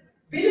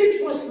village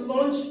was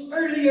launched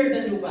earlier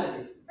than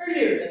Nuvali?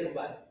 Earlier than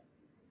Nuvali.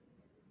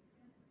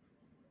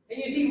 And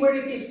you see where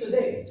it is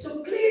today.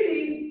 So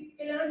clearly,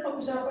 kailangan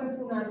pag-usapan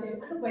po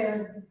natin, ano ba yan?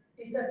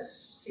 Is that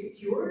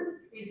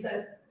secure? Is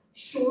that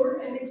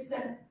sure? And is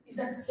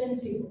that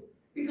sensible?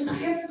 Because I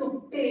have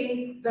to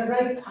pay the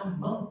right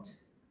amount.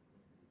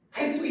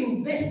 I have to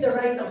invest the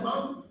right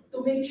amount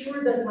to make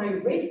sure that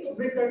my rate of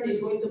return is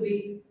going to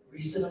be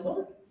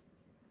reasonable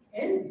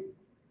and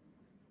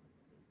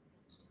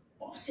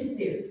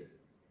positive,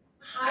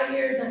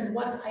 higher than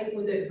what I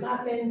could have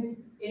gotten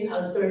in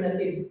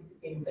alternative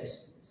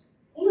investments.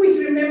 Always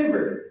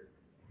remember,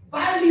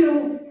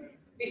 value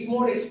is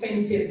more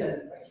expensive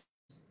than price.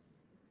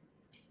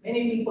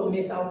 Many people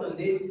miss out on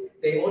this.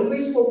 They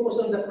always focus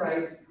on the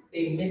price.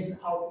 They miss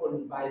out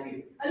on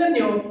value. Alam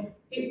nyo,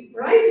 if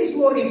price is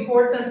more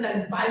important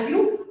than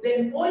value,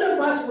 then all of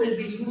us will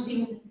be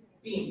using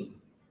Beam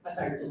as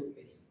our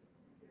toothpaste.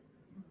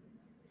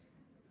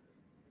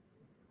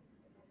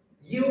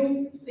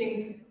 You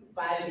think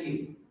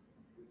value.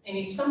 And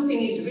if something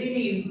is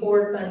really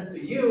important to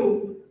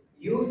you,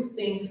 you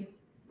think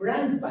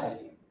brand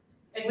value.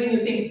 And when you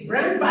think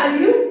brand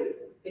value,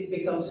 it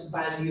becomes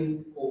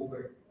value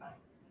over time.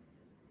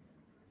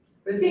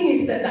 The thing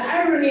is that the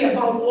irony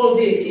about all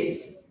this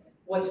is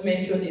what's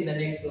mentioned in the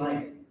next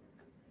line.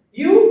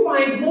 You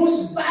find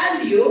most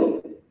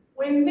value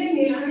when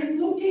many aren't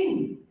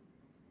looking.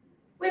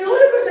 When all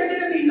of us are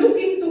going to be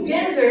looking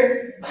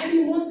together,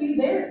 value won't be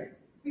there.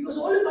 Because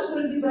all of us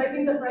will be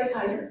driving the price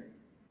higher.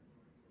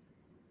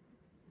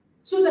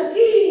 So the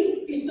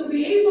key is to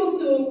be able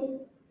to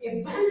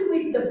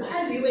evaluate the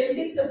value and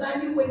take the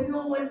value when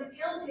no one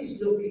else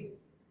is looking.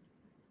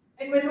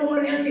 And when no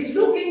one else is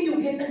looking,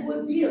 you get a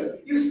good deal.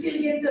 You still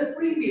get the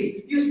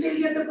freebies. You still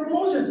get the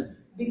promotions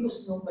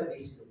because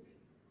nobody's looking.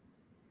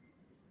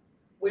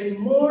 When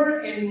more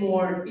and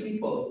more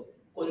people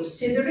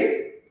consider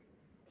it,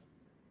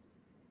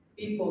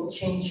 people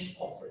change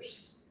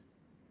offers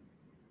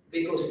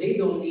because they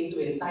don't need to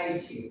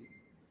entice you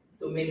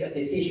to make a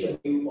decision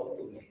you ought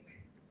to make.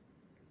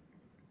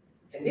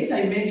 And this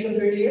I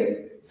mentioned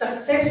earlier,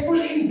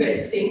 successful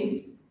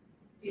investing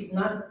is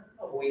not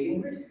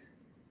avoiding risk.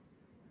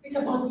 It's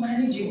about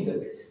managing the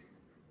risk.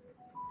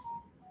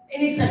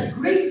 And it's a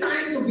great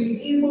time to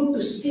be able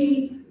to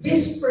see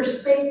this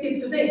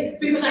perspective today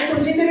because I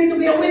consider it to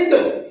be a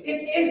window.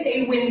 It is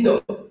a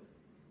window.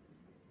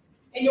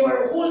 And you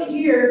are all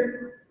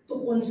here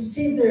to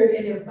consider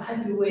and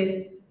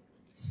evaluate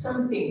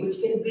something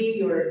which can be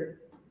your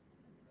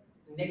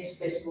next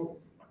best move.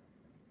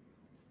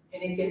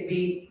 And it can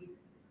be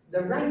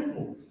the right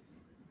move.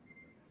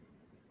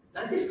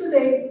 Not just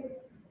today,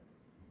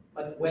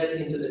 but well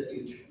into the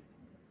future.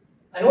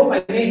 I hope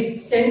I made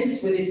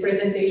sense with this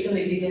presentation,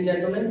 ladies and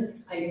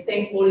gentlemen. I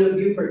thank all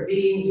of you for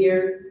being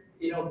here,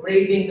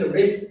 braving the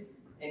risk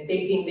and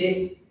taking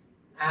this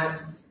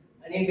as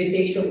an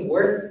invitation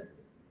worth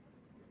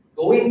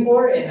going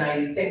for. And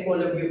I thank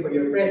all of you for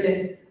your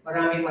presence.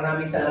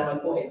 Maraming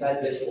salamat po and God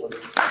bless you all.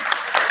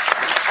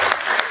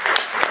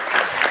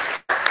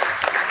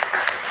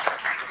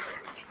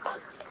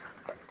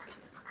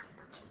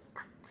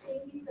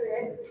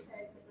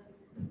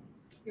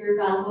 Your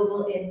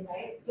valuable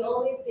insights. You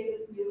always give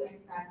us new and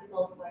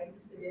practical points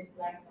to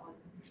reflect on.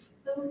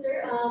 So,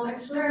 sir,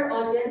 I'm sure our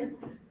audience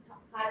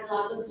had a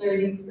lot of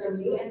learnings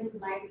from you and would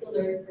like to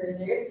learn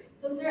further.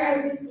 So, sir,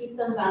 I received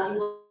some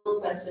valuable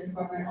questions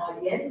from our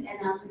audience,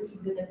 and I'll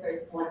proceed with the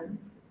first one.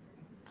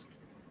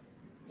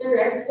 Sir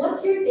Rex,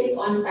 what's your take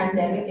on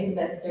pandemic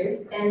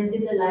investors, and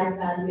did the land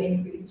value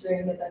increase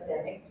during the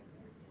pandemic?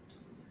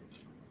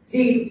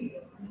 See,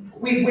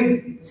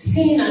 we've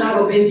seen a lot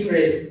of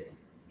interest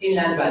in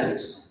land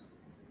values.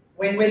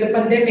 When the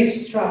pandemic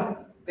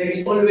struck, there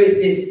is always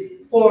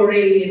this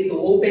foray into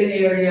open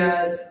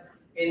areas,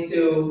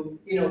 into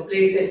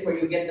places where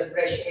you get the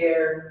fresh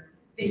air,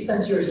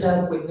 distance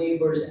yourself with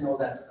neighbors and all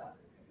that stuff.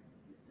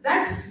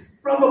 That's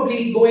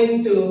probably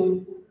going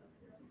to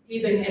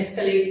even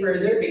escalate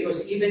further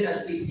because even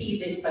as we see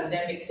this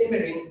pandemic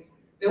simmering,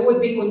 there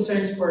would be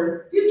concerns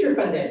for future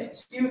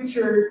pandemics,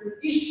 future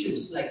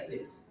issues like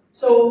this.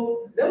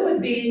 So there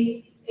would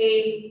be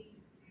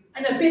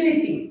an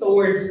affinity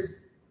towards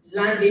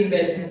land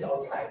investments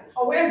outside.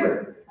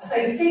 However, as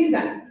I say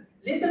that,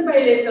 little by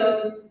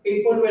little,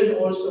 people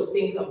will also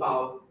think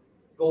about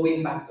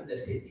going back to the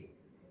city.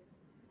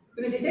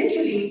 Because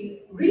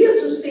essentially, real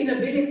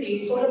sustainability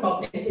is all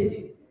about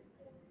density.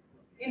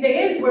 In the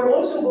end, we're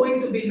also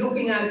going to be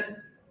looking at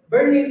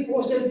burning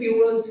fossil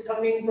fuels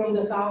coming from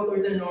the south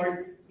or the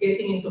north,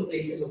 getting into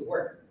places of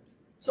work.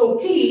 So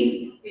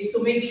key is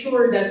to make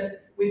sure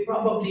that we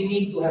probably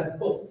need to have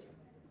both.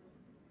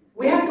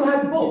 We have to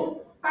have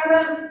both.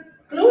 Para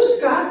close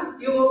ka,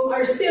 you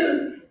are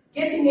still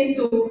getting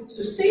into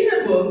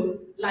sustainable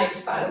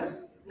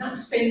lifestyles, not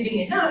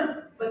spending enough,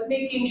 but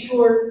making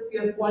sure you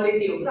have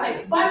quality of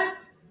life. But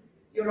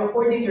you're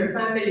affording your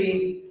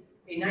family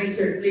a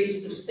nicer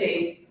place to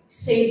stay,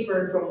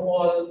 safer from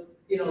all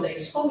the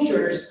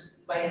exposures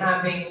by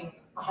having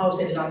a house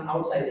and lot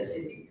outside the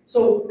city.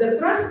 So the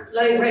thrust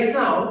right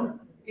now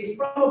is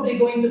probably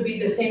going to be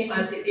the same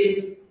as it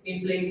is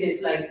in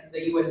places like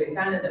the US and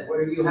Canada,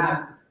 where you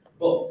have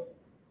both.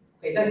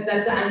 Okay, that's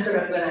the answer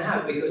I'm gonna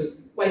have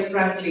because quite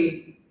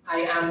frankly,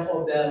 I am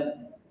of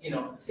the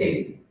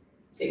same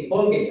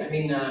ballgame. I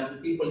mean,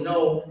 people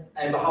know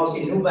I have a house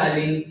in New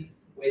Valley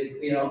with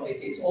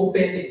it's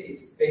open,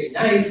 it's very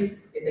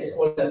nice, it has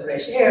all the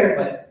fresh air.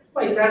 But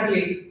quite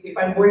frankly, if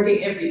I'm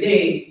working every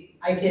day,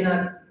 I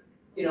cannot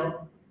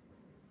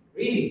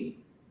really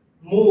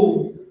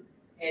move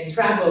and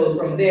travel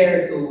from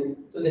there to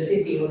the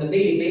city on a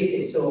daily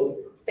basis. So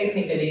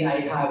technically, I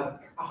have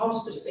a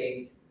house to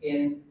stay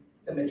in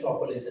the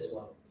metropolis as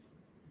well.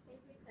 Thank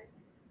you, sir.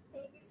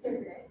 Thank you,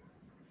 Sir Rex.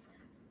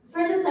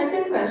 For the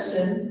second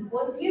question,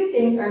 what do you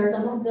think are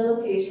some of the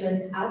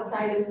locations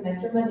outside of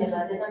Metro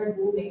Manila that are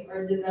booming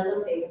or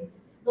developing,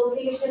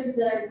 locations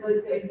that are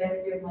good to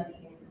invest your money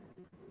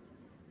in?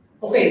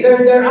 Okay,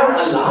 there are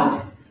a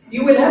lot.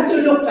 You will have to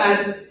look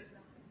at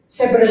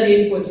several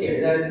inputs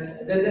here.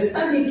 The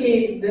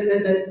study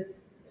that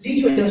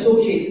Licho and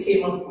Associates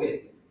came up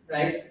with,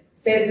 right,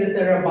 says that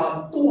there are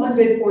about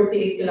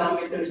 248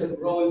 kilometers of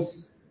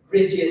roads,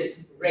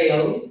 bridges,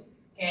 rail,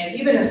 and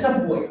even a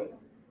subway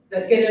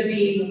that's going to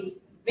be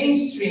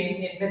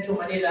mainstream in Metro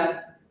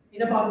Manila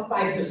in about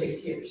 5 to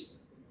 6 years.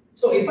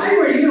 So if I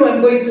were you,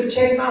 I'm going to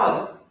check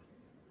out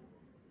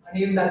Ano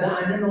yung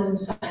dadaanan nun?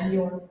 Saan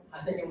yung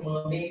mga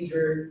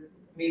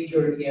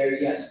major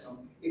areas?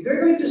 No? If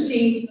you're going to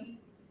see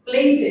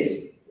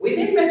places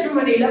within Metro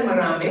Manila,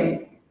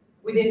 marami.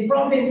 Within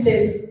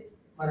provinces,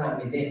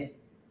 marami din.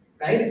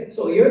 Right?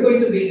 So you're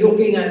going to be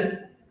looking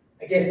at,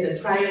 I guess, the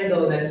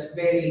triangle that's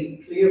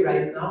very clear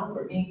right now.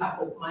 For me,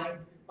 top of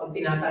mind, pag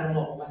tinatanong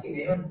ako kasi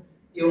ngayon,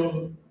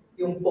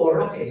 yung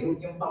Porac,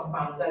 yung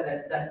Pampanga,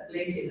 that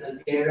place in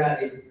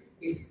Alvera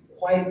is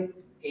quite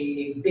a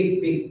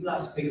big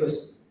plus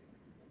because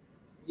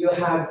you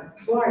have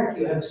Clark,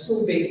 you have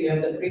Subic, you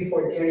have the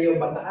Freeport area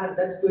of Bataan.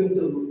 That's going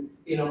to,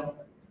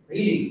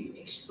 really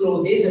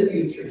explode in the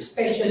future,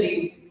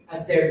 especially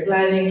as they're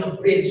planning a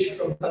bridge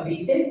from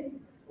Cavite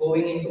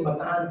going into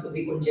Bataan to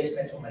decongest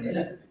Metro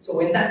Manila. So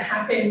when that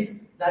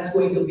happens, that's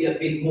going to be a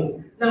big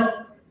move.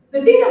 Now,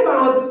 the thing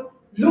about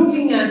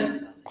looking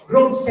at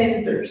growth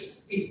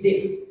centers is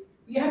this.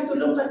 You have to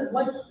look at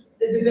what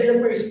the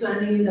developer is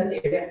planning in that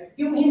area.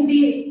 Yung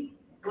hindi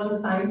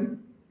one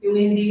time, yung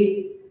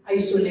hindi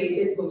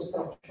isolated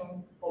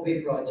construction of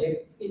a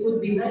project. It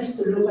would be nice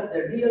to look at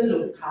the real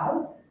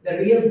locale, the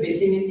real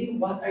vicinity,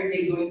 what are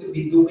they going to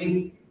be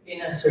doing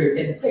in a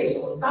certain place.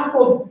 So on top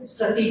of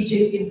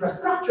strategic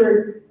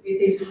infrastructure,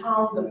 it is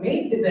how the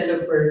main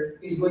developer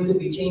is going to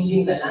be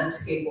changing the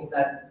landscape of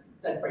that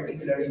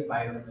particular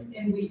environment.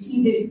 And we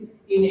see this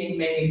in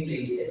many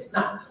places.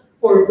 Now,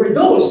 for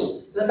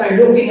those that are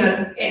looking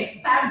at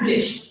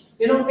established,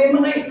 may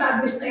mga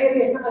established na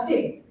areas na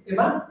kasi, di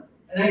ba?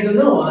 And I don't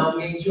know,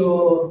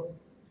 medyo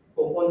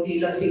kukunti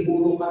lang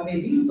siguro kami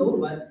dito,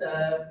 but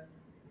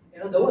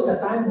there was a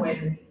time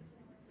when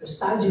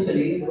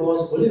nostalgically,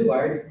 Ross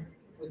Boulevard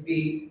would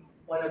be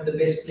one of the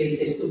best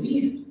places to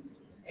be.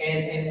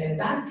 And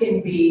that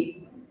can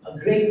be a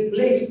great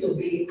place to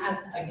be at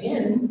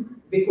again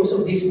because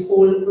of this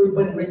whole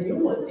urban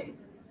renewal thing.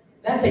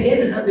 That's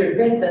again another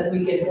bet that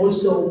we can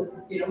also,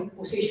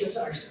 position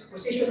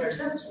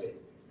ourselves with.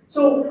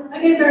 So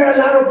again, there are a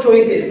lot of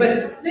choices,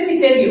 but let me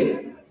tell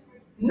you,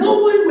 no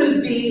one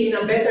will be in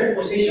a better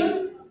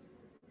position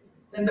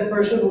than the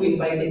person who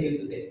invited you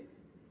today.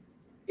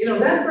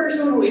 That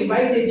person who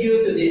invited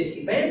you to this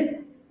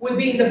event will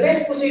be in the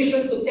best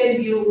position to tell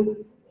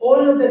you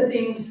all of the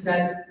things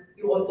that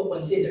you ought to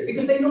consider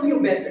because they know you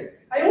better.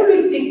 I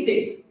always think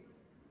this,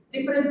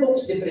 different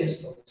folks, different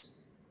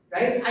stories,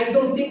 right? I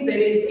don't think there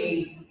is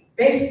a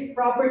best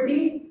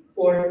property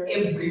for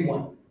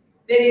everyone.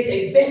 There is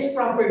a best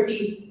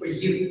property for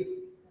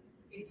you.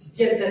 It's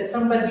just that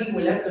somebody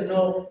will have to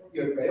know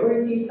your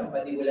priorities,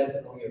 somebody will have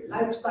to know your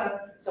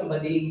lifestyle,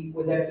 somebody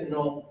will have to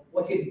know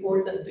what's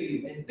important to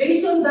you. And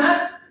based on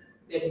that,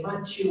 they'll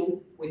match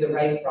you with the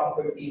right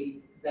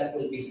property that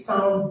will be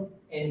sound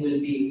and will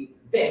be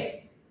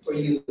best for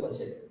you to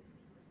consider.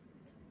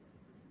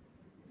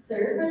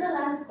 Sir, for the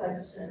last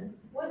question,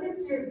 what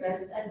is your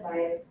best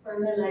advice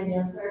for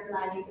millennials who are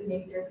planning to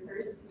make their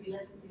first real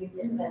estate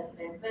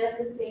investment, but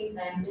at the same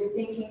time, they're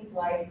thinking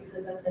twice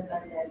because of the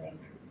pandemic?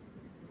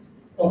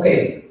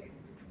 Okay,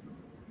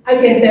 I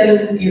can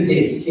tell you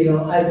this,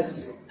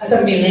 as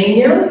a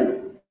millennial,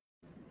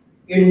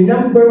 your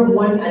number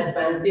one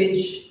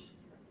advantage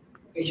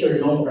is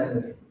your long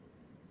runway.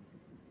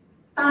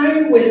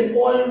 Time will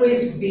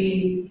always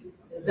be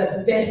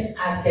the best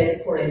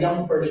asset for a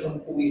young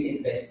person who is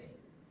investing.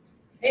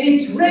 And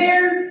it's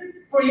rare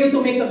for you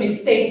to make a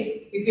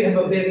mistake if you have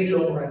a very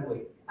long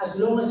runway, as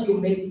long as you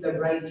make the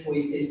right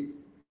choices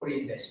for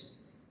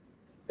investments.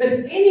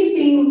 Because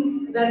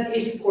anything that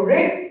is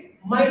correct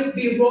might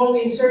be wrong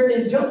in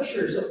certain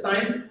junctures of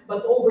time,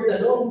 but over the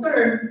long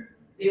term,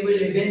 they will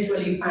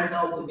eventually pan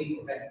out to be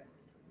correct.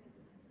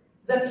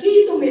 The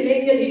key to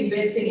millennial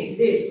investing is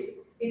this.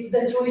 It's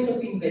the choice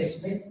of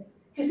investment.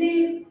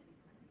 Kasi,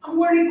 ang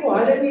worry ko,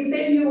 let me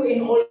tell you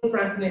in all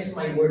frankness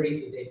my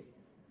worry today.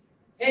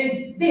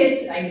 And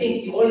this, I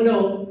think you all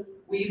know,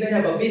 we even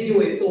have a video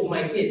with two of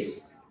my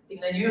kids.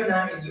 Tingnan nyo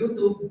na in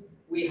YouTube,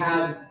 we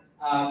have,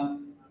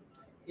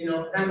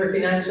 Number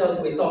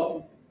Financials, we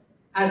talk.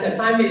 As a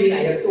family,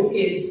 I have two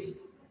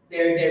kids.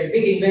 They're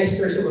big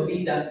investors of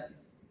Avida.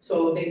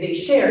 So they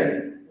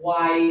shared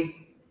why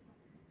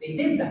they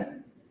did that.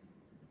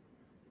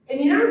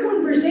 And in our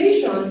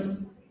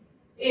conversations,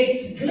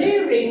 it's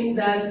glaring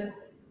that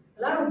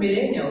a lot of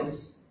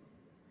millennials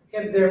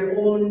have their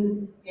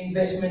own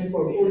investment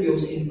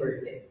portfolios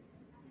inverted.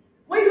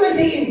 Why do I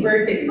say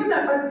inverted? Di ba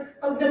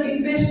dapat pag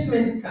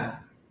nag-investment ka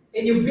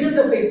and you build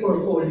up a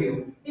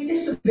portfolio, it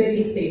is to be very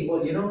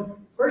stable,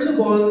 First of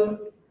all,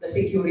 the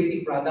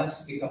security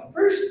products become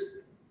first.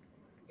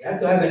 You have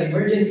to have an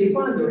emergency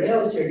fund or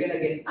else you're going to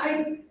get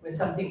tight when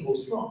something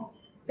goes wrong.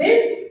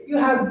 Then you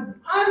have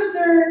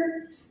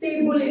other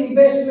stable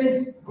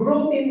investments,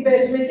 growth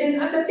investments,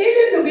 and at the tail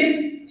end of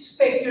it,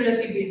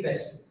 speculative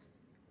investments.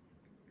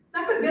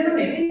 Dapat ganun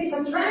eh. It's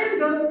a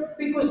triangle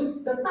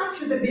because the top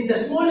should have been the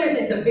smallest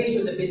and the base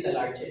should have been the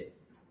largest.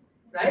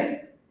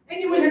 Right? And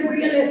you will have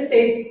real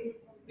estate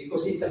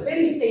because it's a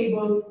very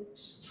stable,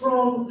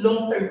 strong,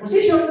 long-term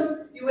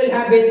position. You will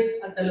have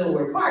it at the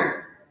lower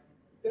part.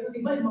 Pero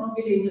di ba yung mga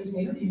millennials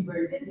ngayon,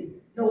 inverted eh.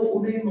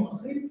 Nauuna yung mga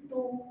crypto,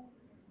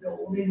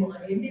 nauuna yung mga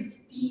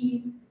NFT.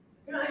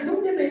 You know, I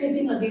don't have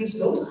anything against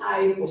those.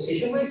 I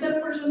position myself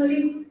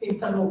personally in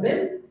some of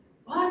them,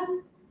 but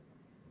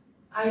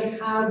I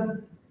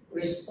have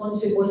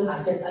responsible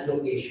asset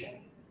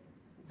allocation.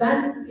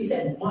 That is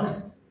a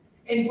must.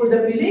 And for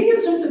the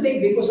millennials of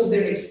today, because of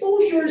their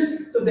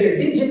exposures to their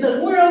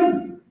digital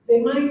world,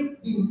 they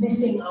might be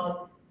missing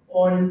out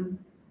on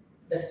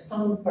the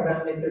sound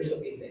parameters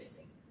of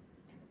investing.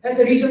 That's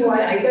the reason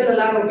why I tell a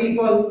lot of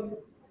people,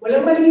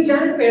 walang mali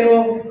dyan,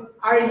 pero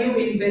are you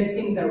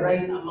investing the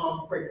right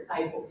amount per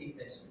type of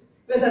investment?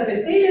 Because at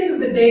the tail end of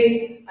the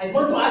day, I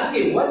want to ask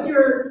you, what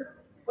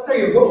are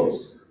your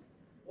goals?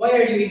 Why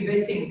are you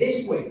investing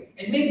this way?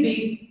 And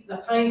maybe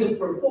the kind of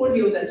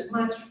portfolio that's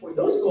matched for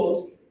those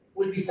goals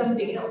will be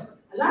something else.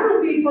 A lot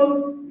of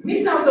people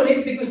miss out on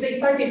it because they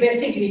start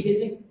investing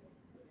immediately.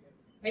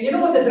 And you know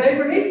what the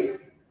driver is?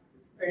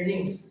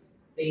 Earnings.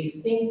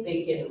 They think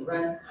they can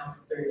run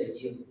after the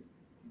yield.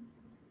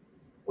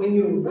 When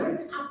you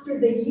run after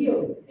the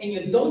yield and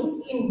you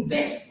don't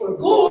invest for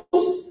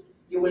goals,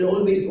 you will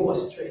always go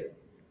astray.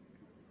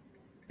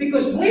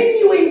 Because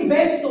when you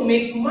invest to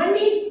make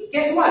money,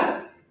 guess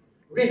what?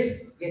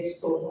 Risk gets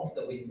thrown off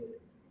the window.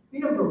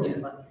 Yun ang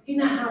problema.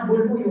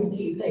 Hinahabol mo yung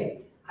kita eh.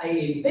 I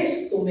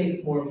invest to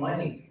make more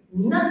money.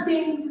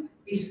 Nothing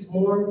is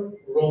more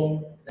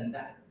wrong than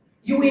that.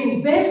 You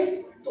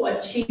invest to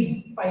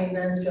achieve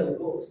financial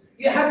goals.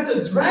 You have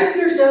to drive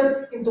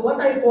yourself into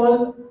what I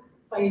call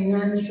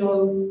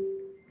financial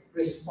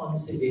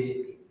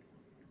responsibility.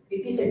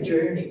 It is a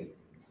journey,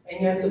 and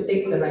you have to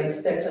take the right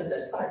steps at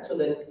the start so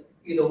that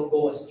you don't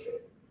go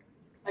astray.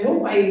 I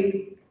hope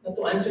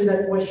to answer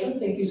that question.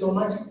 Thank you so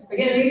much.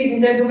 Again, ladies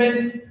and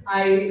gentlemen,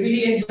 I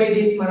really enjoyed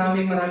this.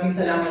 Maraming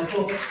salamat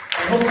po.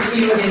 I hope to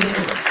see you again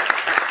soon.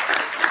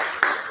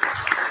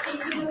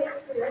 Thank you,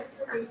 Exodus,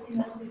 for gracing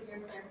us with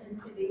your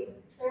presence today.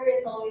 Sir,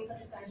 it's always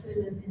such a pleasure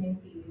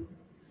listening to you.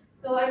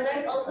 So I'd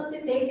like also to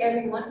thank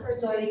everyone for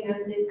joining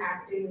us this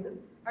afternoon.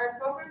 Our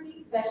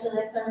property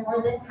specialists are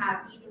more than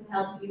happy to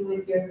help you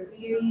with your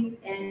queries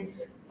and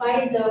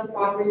find the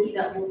property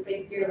that will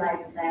fit your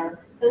lifestyle.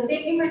 So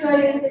thank you for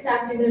joining us this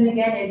afternoon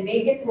again, and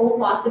make it home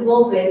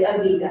possible with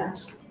Avida.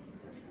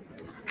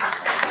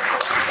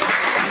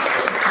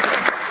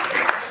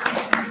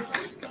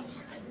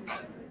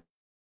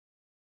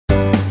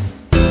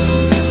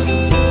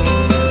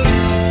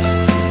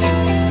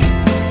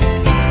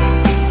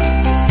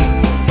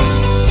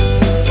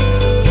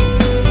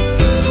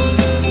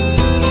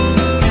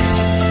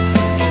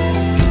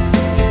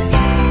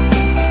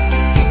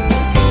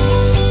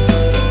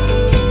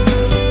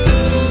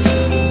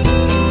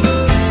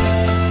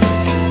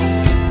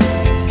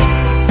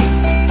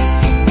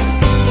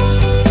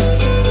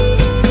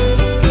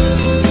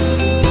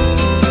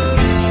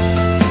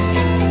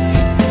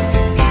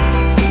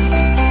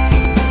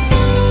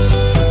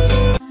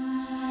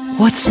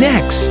 What's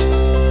next?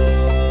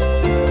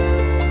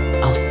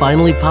 I'll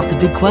finally pop the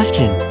big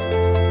question.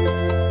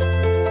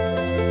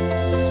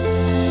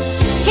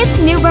 Hit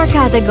new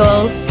Barkada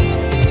goals.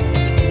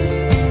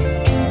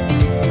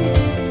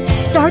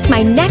 Start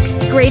my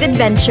next great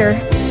adventure.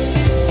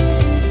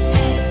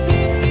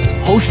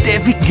 Host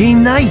epic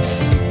game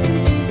nights.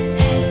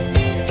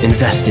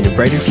 Invest in a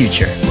brighter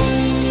future.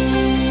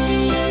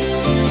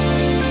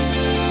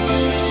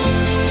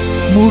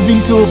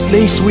 Moving to a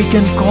place we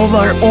can call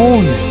our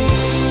own.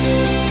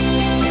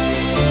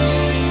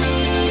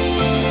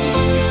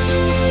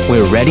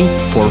 We're ready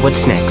for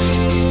what's next.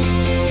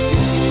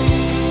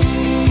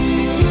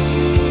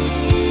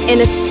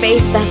 In a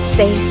space that's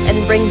safe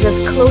and brings us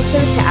closer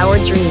to our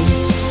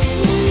dreams.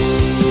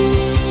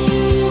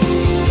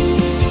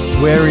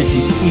 Where it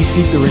is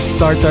easy to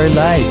restart our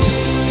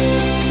lives.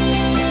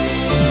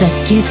 That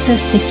gives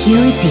us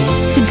security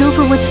to go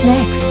for what's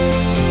next.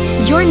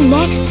 Your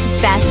next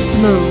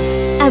best move.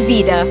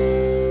 Avida.